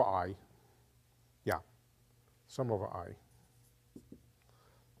 Sum over I. Yeah, sum over I.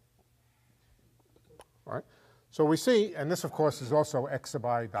 All right. So we see, and this of course is also x sub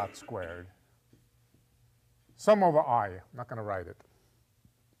I dot squared. Sum over I. I'm not going to write it.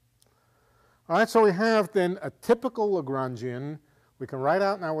 All right, so we have then a typical Lagrangian. We can write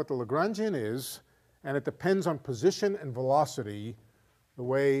out now what the Lagrangian is, and it depends on position and velocity the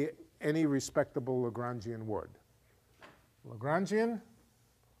way any respectable Lagrangian would. Lagrangian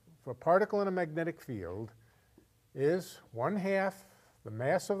for a particle in a magnetic field is 1/2 the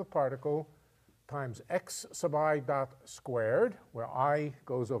mass of the particle times x sub I dot squared, where I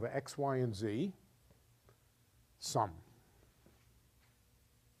goes over x, y, and z, sum,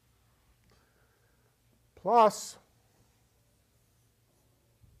 plus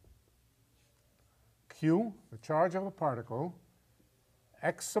q, the charge of the particle,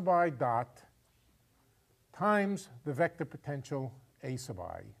 x sub I dot times the vector potential a sub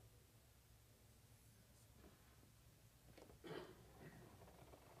I.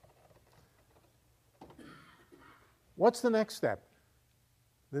 What's the next step?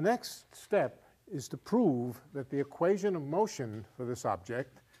 The next step is to prove that the equation of motion for this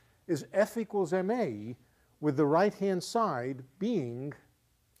object is F equals ma, with the right-hand side being,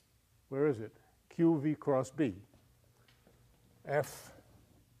 where is it? QV cross B. F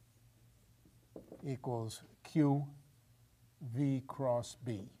equals QV cross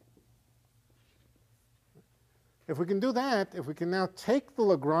B. If we can do that, if we can now take the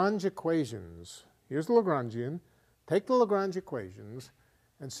Lagrange equations, here's the Lagrangian, take the Lagrange equations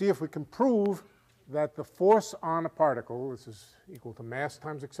and see if we can prove that the force on a particle, this is equal to mass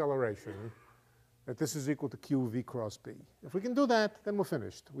times acceleration, that this is equal to QV cross B. If we can do that, then we're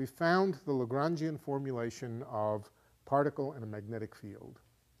finished. We found the Lagrangian formulation of particle in a magnetic field.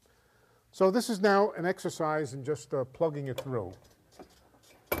 So this is now an exercise in just plugging it through.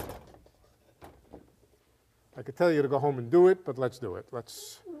 I could tell you to go home and do it, but let's do it.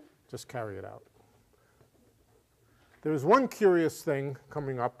 Let's just carry it out. There's one curious thing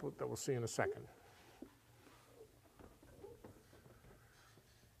coming up that we'll see in a second.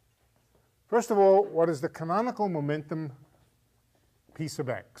 First of all, what is the canonical momentum piece of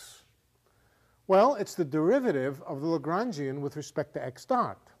x? Well, it's the derivative of the Lagrangian with respect to x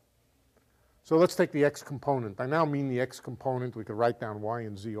dot. So let's take the x component. I now mean the x component. We could write down y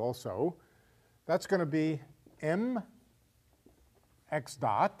and z also. That's going to be m x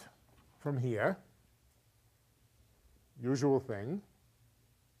dot from here, usual thing,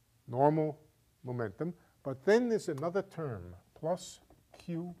 normal momentum, but then there's another term, plus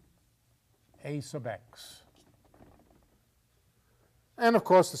q a sub x. And of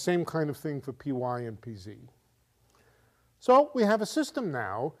course, the same kind of thing for py and pz. So we have a system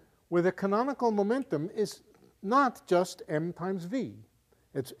now where the canonical momentum is not just m times v.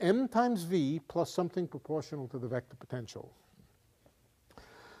 It's m times v plus something proportional to the vector potential.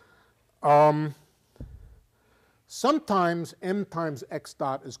 Sometimes m times x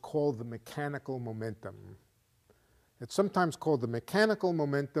dot is called the mechanical momentum. It's sometimes called the mechanical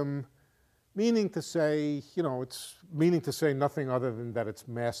momentum, meaning to say, it's meaning to say nothing other than that it's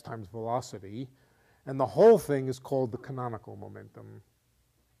mass times velocity. And the whole thing is called the canonical momentum.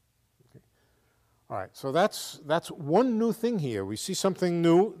 Okay. All right, so that's one new thing here. We see something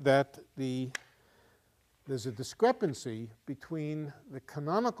new, that there's a discrepancy between the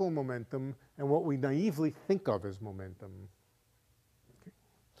canonical momentum and what we naively think of as momentum. Okay.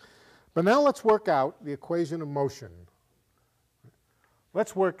 But now let's work out the equation of motion.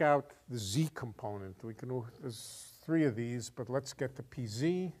 Let's work out the z component. There's three of these, but let's get to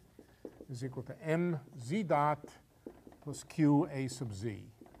pz is equal to m z dot plus q a sub z.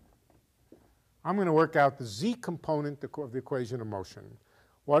 I'm going to work out the z component of the equation of motion.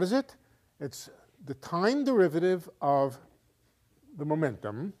 What is it? It's the time derivative of the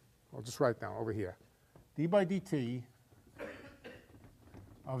momentum. I'll just write down over here. d by dt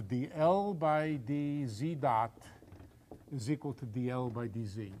of dl by dz dot is equal to dl by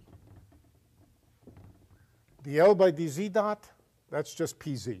dz. dl by dz dot, that's just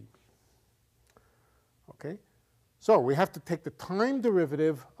pz. Okay? So we have to take the time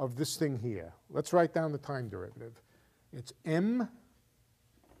derivative of this thing here. Let's write down the time derivative. It's m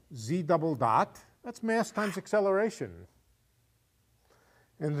z double dot. That's mass times acceleration.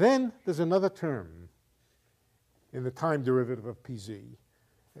 And then there's another term in the time derivative of pz.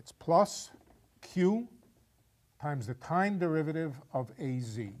 It's plus q times the time derivative of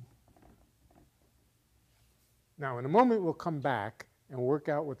az. Now, in a moment, we'll come back and work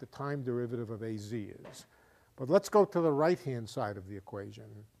out what the time derivative of az is. But let's go to the right-hand side of the equation.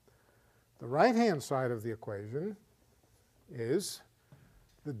 The right-hand side of the equation is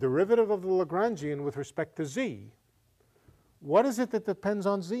the derivative of the Lagrangian with respect to z. What is it that depends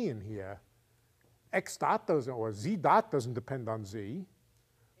on z in here? X dot doesn't, or z dot doesn't depend on z.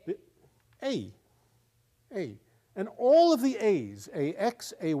 A. And all of the a's,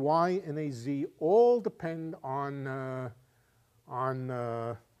 ax, ay, and az, all depend on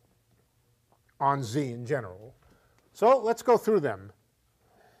z in general. So let's go through them.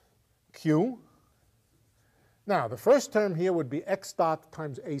 Q. Now, the first term here would be x dot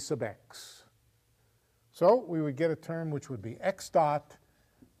times a sub x. So we would get a term which would be x dot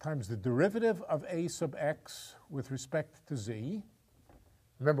times the derivative of a sub x with respect to z.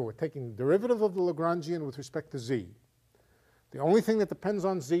 Remember, we're taking the derivative of the Lagrangian with respect to z. The only thing that depends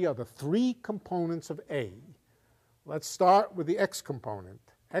on z are the three components of a. Let's start with the x component.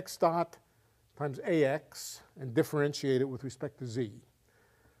 X dot times ax, and differentiate it with respect to z.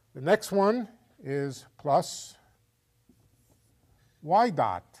 The next one is plus y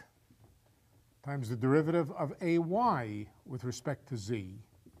dot times the derivative of ay with respect to z.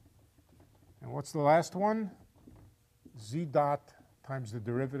 And what's the last one? Z dot times the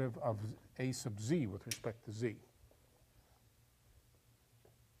derivative of a sub z with respect to z.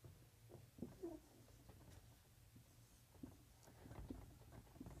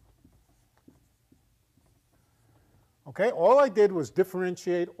 Okay, all I did was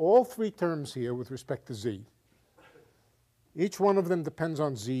differentiate all three terms here with respect to z. Each one of them depends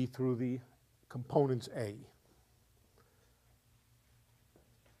on z through the components a.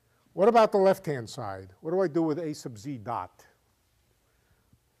 What about the left-hand side? What do I do with a sub z dot?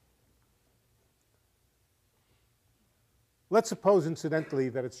 Let's suppose, incidentally,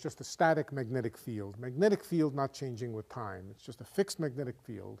 that it's just a static magnetic field. Magnetic field not changing with time. It's just a fixed magnetic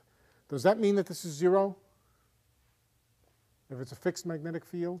field. Does that mean that this is 0? If it's a fixed magnetic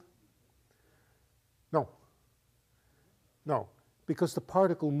field? No. No, because the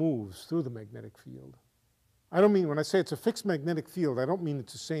particle moves through the magnetic field. I don't mean, when I say it's a fixed magnetic field, I don't mean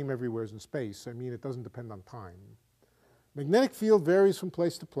it's the same everywhere in space. I mean it doesn't depend on time. Magnetic field varies from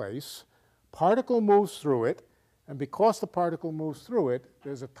place to place. Particle moves through it, and because the particle moves through it,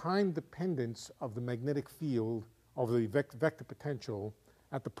 there's a time dependence of the magnetic field, of the vector potential,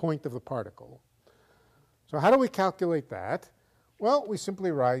 at the point of the particle. So how do we calculate that? Well, we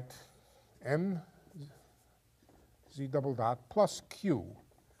simply write m z double dot plus q.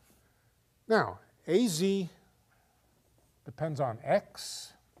 Now, az depends on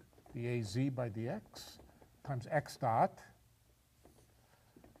x, the az by dx, times x dot,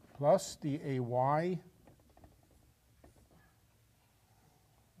 plus the ay.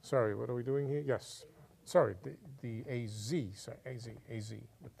 Sorry, what are we doing here? Yes. Sorry, the az. Sorry, az.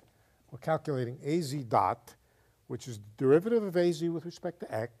 We're calculating az dot, which is the derivative of az with respect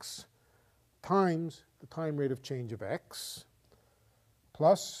to x, times the time rate of change of x,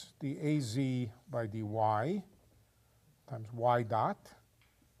 plus the az by dy times y dot,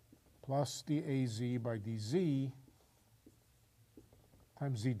 plus the az by dz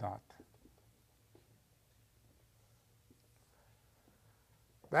times z dot.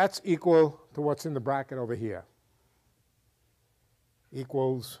 That's equal to what's in the bracket over here.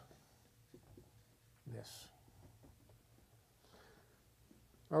 Equals this.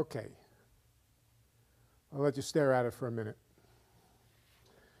 Okay. I'll let you stare at it for a minute.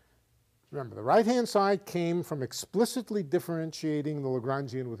 Remember, the right-hand side came from explicitly differentiating the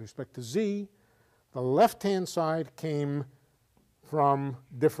Lagrangian with respect to z. The left-hand side came from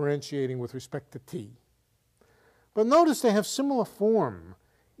differentiating with respect to t. But notice they have similar form.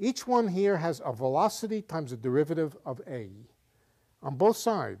 Each one here has a velocity times a derivative of a on both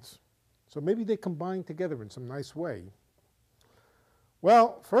sides. So maybe they combine together in some nice way.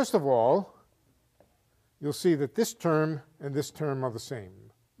 Well, first of all, you'll see that this term and this term are the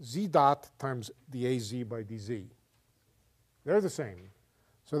same. Z dot times the az by dz. They're the same.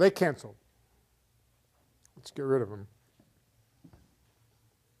 So they cancel. Let's get rid of them.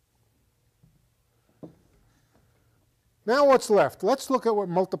 Now what's left? Let's look at what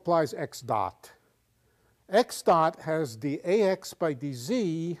multiplies x dot. X dot has the ax by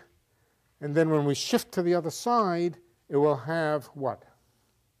dz, and then when we shift to the other side, it will have what?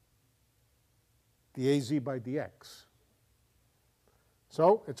 The az by dx.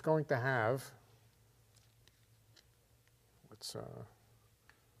 So it's going to have, let's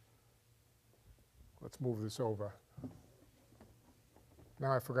move this over.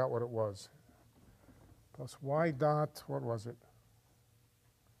 Now I forgot what it was. Plus y dot, what was it?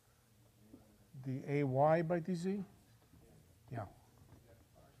 The ay by dz? Yeah.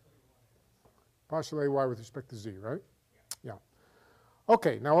 Partial ay with respect to z, right? Yeah.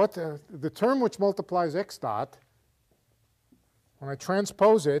 Okay, now what the term which multiplies x dot, when I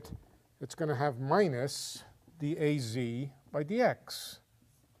transpose it, it's going to have minus the az by dx.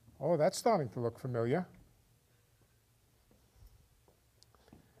 Oh, that's starting to look familiar.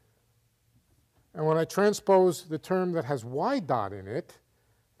 And when I transpose the term that has y dot in it,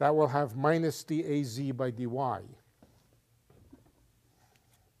 that will have minus the az by dy.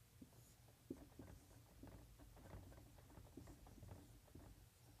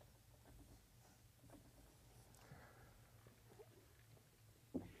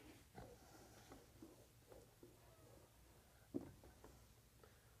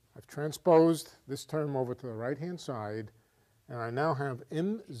 I've transposed this term over to the right-hand side, and I now have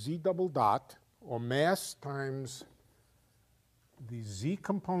mz double dot, or mass times the z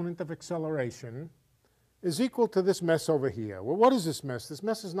component of acceleration, is equal to this mess over here. Well, what is this mess? This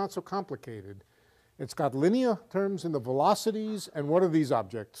mess is not so complicated. It's got linear terms in the velocities, and what are these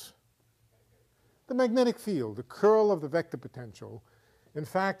objects? The magnetic field, the curl of the vector potential. In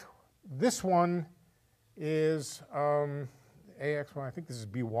fact, this one is ax, well, I think this is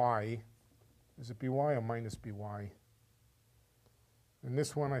by. Is it by or minus by? And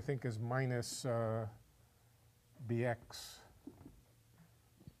this one, I think, is minus bx.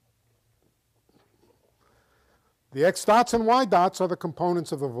 The x dots and y dots are the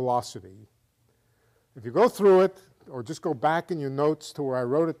components of the velocity. If you go through it, or just go back in your notes to where I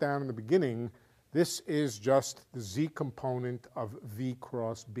wrote it down in the beginning, this is just the z component of v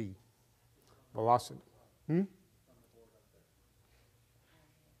cross b, velocity.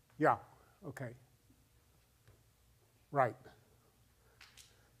 Yeah, okay. Right.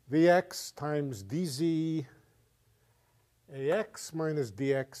 Vx times dz ax minus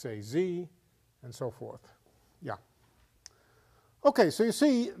dx az, and so forth. Yeah. Okay, so you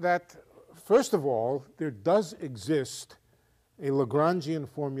see that, first of all, there does exist a Lagrangian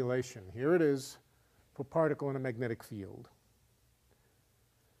formulation. Here it is for particle in a magnetic field.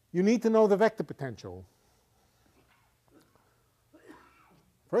 You need to know the vector potential.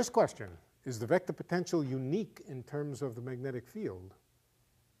 First question, is the vector potential unique in terms of the magnetic field?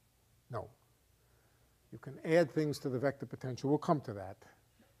 No. You can add things to the vector potential. We'll come to that,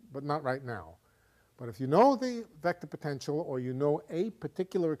 but not right now. But if you know the vector potential, or you know a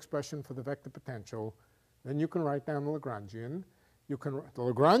particular expression for the vector potential, then you can write down the Lagrangian. The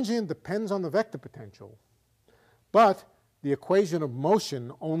Lagrangian depends on the vector potential, but the equation of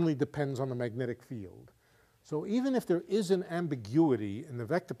motion only depends on the magnetic field. So even if there is an ambiguity in the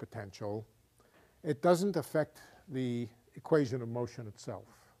vector potential, it doesn't affect the equation of motion itself.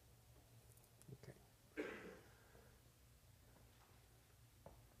 Okay.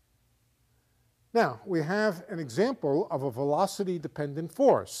 Now, we have an example of a velocity-dependent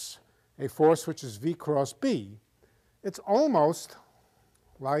force, a force which is V cross B. It's almost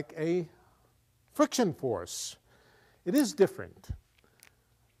like a friction force. It is different.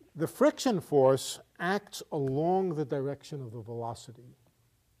 The friction force acts along the direction of the velocity.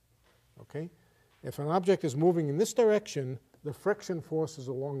 Okay? If an object is moving in this direction, the friction force is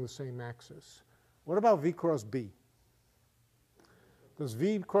along the same axis. What about V cross B? Does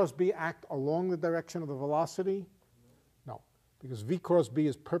V cross B act along the direction of the velocity? No, because V cross B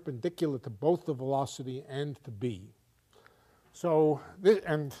is perpendicular to both the velocity and to B. So,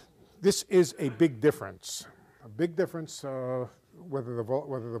 this is a big difference. A big difference whether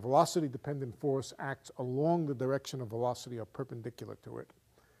the velocity-dependent force acts along the direction of velocity or perpendicular to it.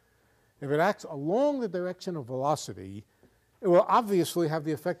 If it acts along the direction of velocity, it will obviously have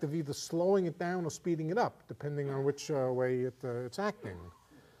the effect of either slowing it down or speeding it up, depending on which way it's acting.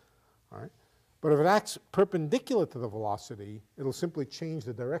 All right? But if it acts perpendicular to the velocity, it'll simply change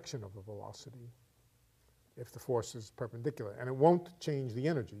the direction of the velocity if the force is perpendicular, and it won't change the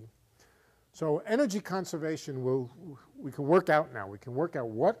energy. So energy conservation we can work out now. We can work out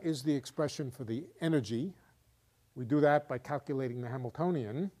what is the expression for the energy. We do that by calculating the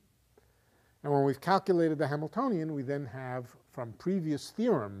Hamiltonian. And when we've calculated the Hamiltonian, we then have, from previous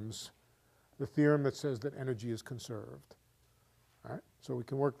theorems, the theorem that says that energy is conserved. All right? So we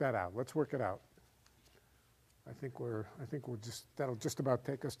can work that out. Let's work it out. That'll just about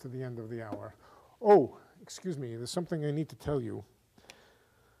take us to the end of the hour. Oh, excuse me, there's something I need to tell you.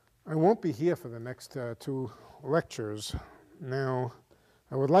 I won't be here for the next 2 lectures. Now,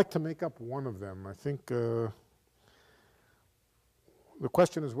 I would like to make up one of them. I think the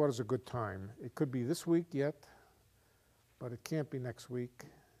question is, what is a good time? It could be this week yet, but it can't be next week.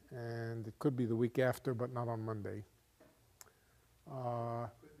 And it could be the week after, but not on Monday.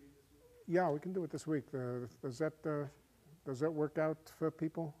 Yeah, we can do it this week. Does that work out for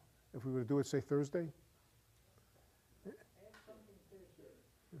people? If we were to do it, say, Thursday?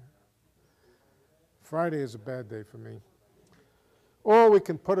 Friday is a bad day for me. Or we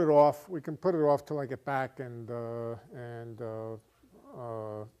can put it off. We can put it off till I get back and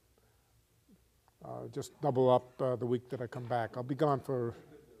just double up the week that I come back. I'll be gone for.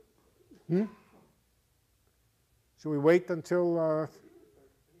 Should we wait until?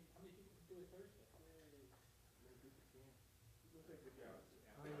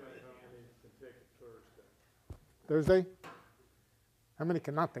 Thursday? How many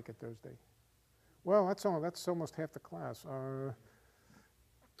cannot take it Thursday? Well, that's almost half the class.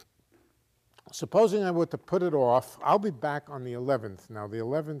 Supposing I were to put it off, I'll be back on the 11th. Now, the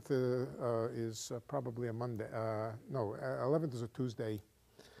 11th is probably a Monday. No, 11th is a Tuesday.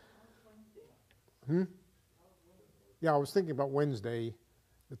 Yeah, I was thinking about Wednesday.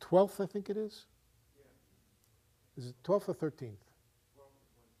 The 12th, I think it is? Is it 12th or 13th?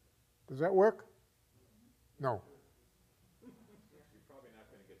 Does that work? No.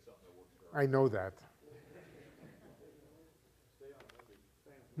 I know that.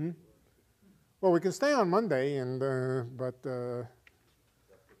 Well, we can stay on Monday, but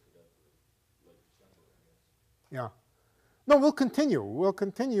yeah. No, we'll continue. We'll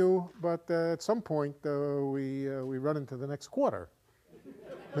continue, but at some point we run into the next quarter.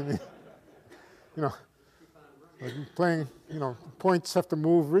 Like playing. Points have to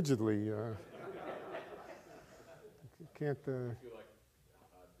move rigidly. You can't.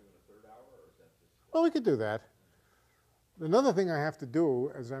 Well, we could do that. Another thing I have to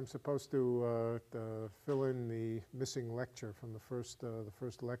do is I'm supposed to fill in the missing lecture from the first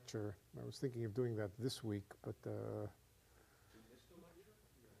lecture. I was thinking of doing that this week, but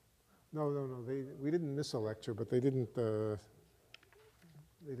no. We didn't miss a lecture, but they didn't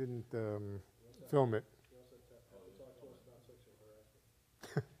film it.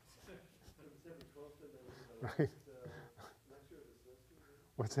 Right.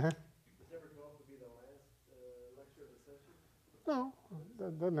 What's that? No,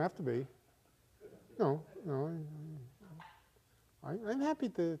 that doesn't have to be. No. I'm happy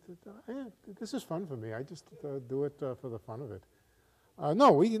to this is fun for me. I just do it for the fun of it.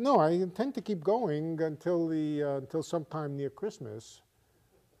 No, I intend to keep going until sometime near Christmas.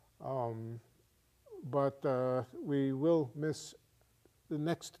 But we will miss the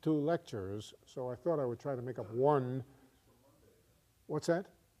next 2 lectures, so I thought I would try to make up one. What's that?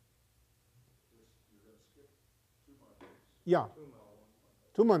 Yeah,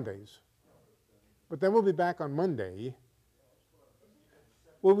 2 Mondays. But then we'll be back on Monday.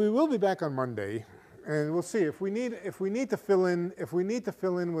 Well, we will be back on Monday, and we'll see if we need to fill in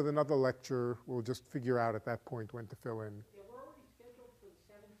with another lecture. We'll just figure out at that point when to fill in. Yeah, we're already scheduled for the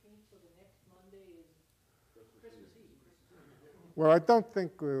 17th, so the next Monday is Christmas Eve. Well, I don't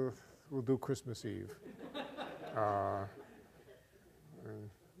think we'll do Christmas Eve.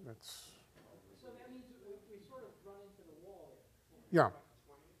 That's So that means we sort of run into the wall there. yeah.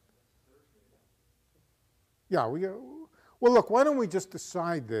 Yeah, well, look, why don't we just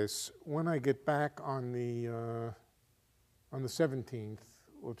decide this when I get back on the 17th.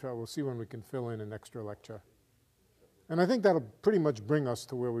 We'll see when we can fill in an extra lecture. And I think that'll pretty much bring us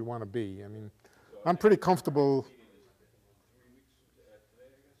to where we want to be. I mean, I'm pretty comfortable.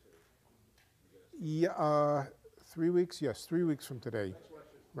 Yeah, 3 weeks? Yes, 3 weeks from today.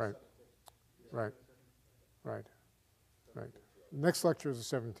 Right. Right. Right. Right. Next lecture is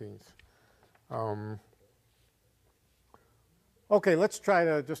the 17th. Okay, let's try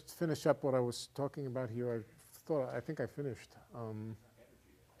to just finish up what I was talking about here. I think I finished.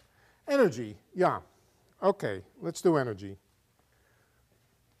 Energy, yeah. Okay, let's do energy.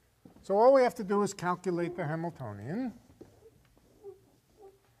 So all we have to do is calculate the Hamiltonian.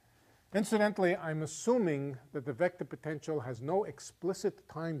 Incidentally, I'm assuming that the vector potential has no explicit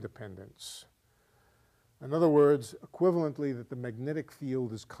time dependence. In other words, equivalently, that the magnetic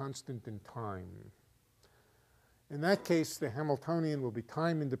field is constant in time. In that case, the Hamiltonian will be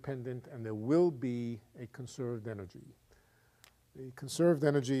time independent, and there will be a conserved energy. The conserved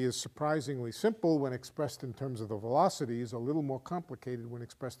energy is surprisingly simple when expressed in terms of the velocities, a little more complicated when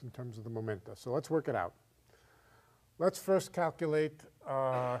expressed in terms of the momenta. So let's work it out. Let's first calculate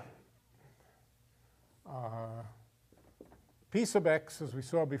P sub x, as we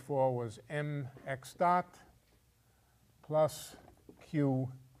saw before, was mx dot plus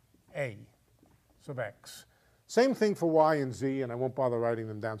qa sub x. Same thing for y and z, and I won't bother writing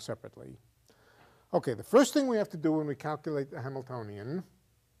them down separately. Okay, the first thing we have to do when we calculate the Hamiltonian,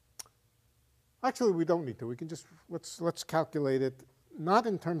 actually we don't need to. We can just, let's calculate it not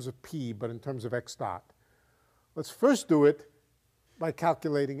in terms of p, but in terms of x dot. Let's first do it by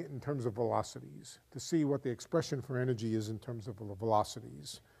calculating it in terms of velocities to see what the expression for energy is in terms of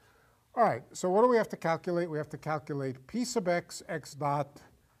velocities. All right, so what do we have to calculate? We have to calculate p sub x, x dot,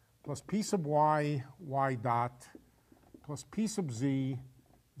 plus p sub y, y dot, plus p sub z,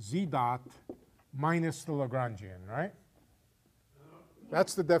 z dot, minus the Lagrangian, right?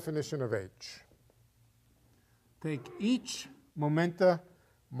 That's the definition of H. Take each momenta,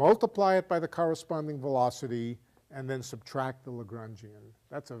 multiply it by the corresponding velocity, and then subtract the Lagrangian.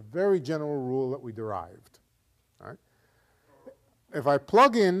 That's a very general rule that we derived. All right? If I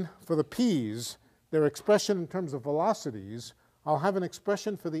plug in for the p's their expression in terms of velocities, I'll have an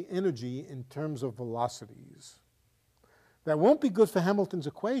expression for the energy in terms of velocities. That won't be good for Hamilton's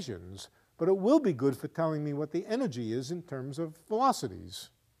equations, but it will be good for telling me what the energy is in terms of velocities.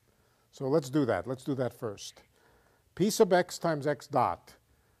 So let's do that. Let's do that first. P sub x times x dot.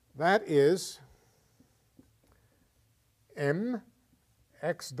 That is m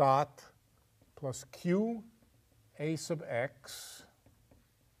x dot plus q a sub x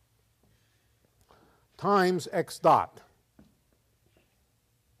times x dot.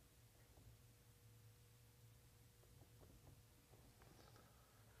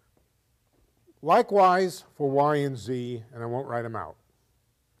 Likewise for y and z, and I won't write them out.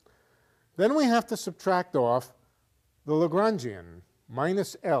 Then we have to subtract off the Lagrangian,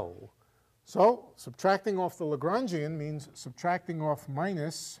 minus L. So subtracting off the Lagrangian means subtracting off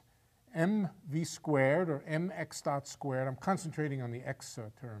minus mv squared, or mx dot squared. I'm concentrating on the x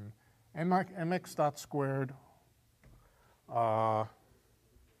term. Mx dot squared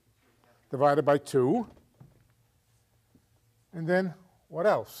divided by 2. And then what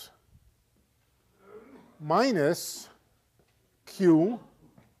else? Minus q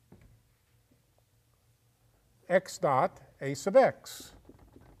x dot a sub x.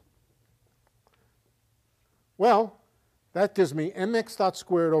 Well, that gives me mx dot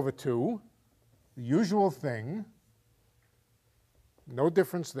squared over 2, the usual thing. No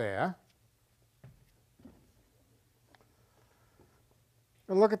difference there.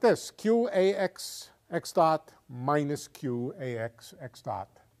 And look at this, qax x dot minus qax x dot.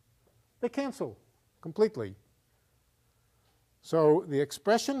 They cancel completely. So the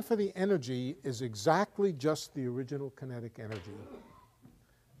expression for the energy is exactly just the original kinetic energy,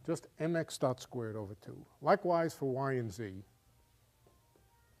 just mx dot squared over 2. Likewise for y and z.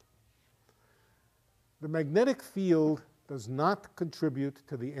 The magnetic field does not contribute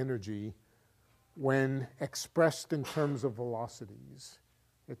to the energy when expressed in terms of velocities.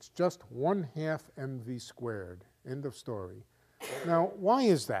 It's just 1/2 mv squared. End of story. Now, why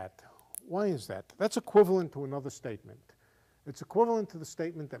is that? Why is that? That's equivalent to another statement. It's equivalent to the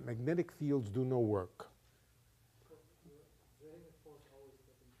statement that magnetic fields do no work.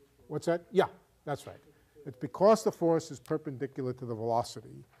 What's that? Yeah, that's right. It's because the force is perpendicular to the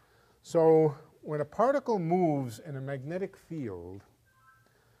velocity. So when a particle moves in a magnetic field,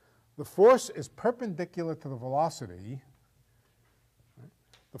 the force is perpendicular to the velocity.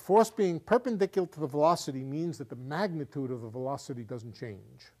 The force being perpendicular to the velocity means that the magnitude of the velocity doesn't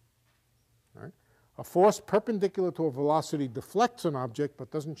change. Right? A force perpendicular to a velocity deflects an object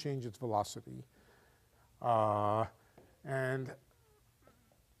but doesn't change its velocity. And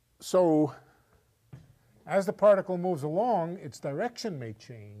so as the particle moves along, its direction may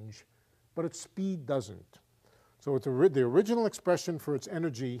change, but its speed doesn't. So it's the original expression for its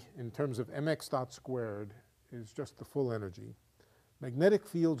energy in terms of mx dot squared is just the full energy. Magnetic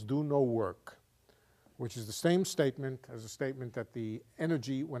fields do no work, which is the same statement as a statement that the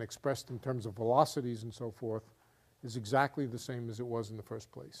energy, when expressed in terms of velocities and so forth, is exactly the same as it was in the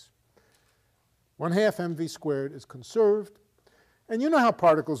first place. 1/2 mv squared is conserved. And you know how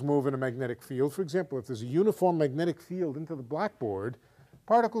particles move in a magnetic field. For example, if there's a uniform magnetic field into the blackboard,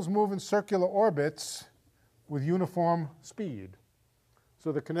 particles move in circular orbits with uniform speed.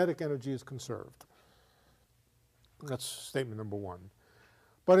 So the kinetic energy is conserved. That's statement number one.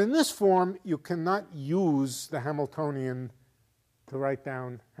 But in this form, you cannot use the Hamiltonian to write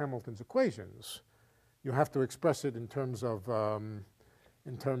down Hamilton's equations. You have to express it in terms of the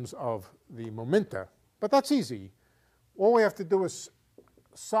momenta. But that's easy. All we have to do is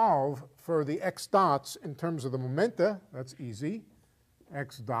solve for the x dots in terms of the momenta. That's easy.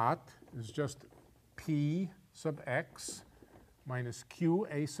 X dot is just p sub x minus q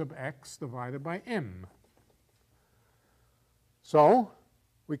a sub x divided by m. So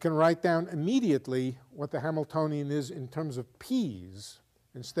we can write down immediately what the Hamiltonian is in terms of p's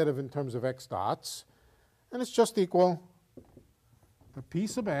instead of in terms of x dots. And it's just equal to p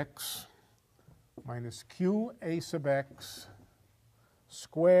sub x minus q a sub x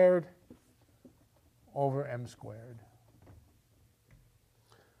squared over m squared.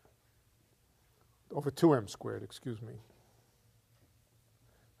 Over 2m squared, excuse me.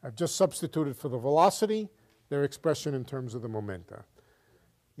 I've just substituted for the velocity their expression in terms of the momenta.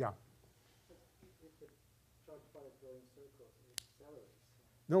 Yeah?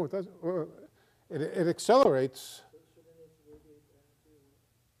 No, it doesn't. It accelerates.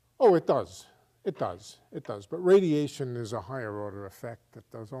 Oh, it does. It does. It does. But radiation is a higher order effect that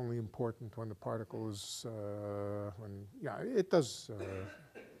is only important when the particle is, yeah, it does.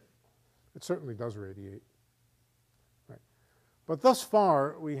 It certainly does radiate. Right. But thus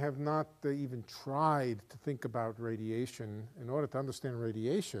far, we have not even tried to think about radiation. In order to understand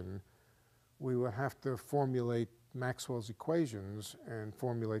radiation, we will have to formulate Maxwell's equations and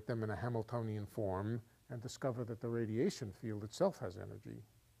formulate them in a Hamiltonian form and discover that the radiation field itself has energy.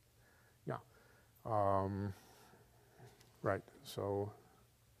 Yeah. Right. So,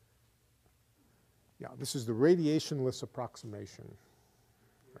 yeah, this is the radiationless approximation.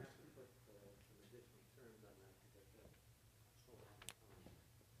 Right.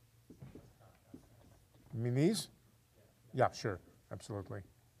 You mean these? Yeah, sure. Absolutely.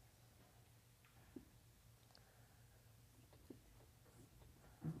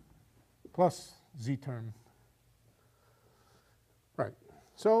 Plus z term. Right.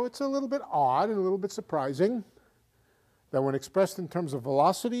 So it's a little bit odd and a little bit surprising that when expressed in terms of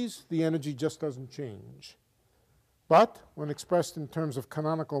velocities, the energy just doesn't change. But when expressed in terms of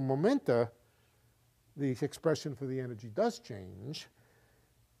canonical momenta, the expression for the energy does change.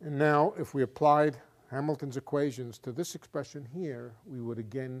 And now, if we applied Hamilton's equations to this expression here, we would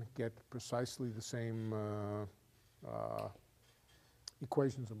again get precisely the same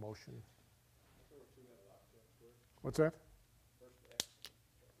equations of motion. What's that?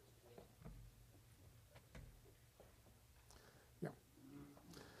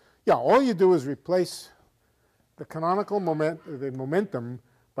 Yeah, all you do is replace the canonical momentum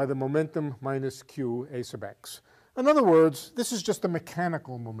by the momentum minus q a sub x. In other words, this is just a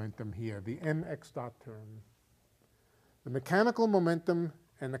mechanical momentum here, the mx dot term. The mechanical momentum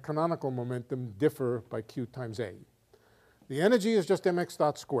and the canonical momentum differ by q times a. The energy is just mx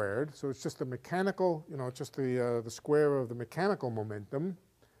dot squared, so it's just a mechanical, it's just the square of the mechanical momentum.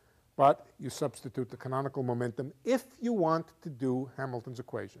 But you substitute the canonical momentum if you want to do Hamilton's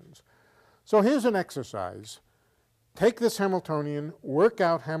equations. So here's an exercise. Take this Hamiltonian, work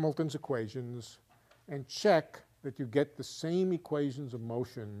out Hamilton's equations, and check that you get the same equations of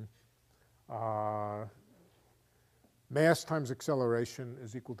motion mass times acceleration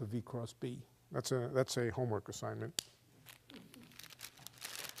is equal to v cross b. That's a homework assignment.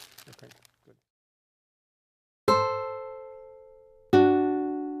 Okay, good.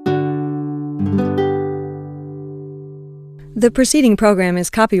 The preceding program is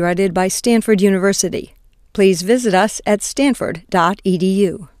copyrighted by Stanford University. Please visit us at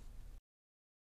stanford.edu.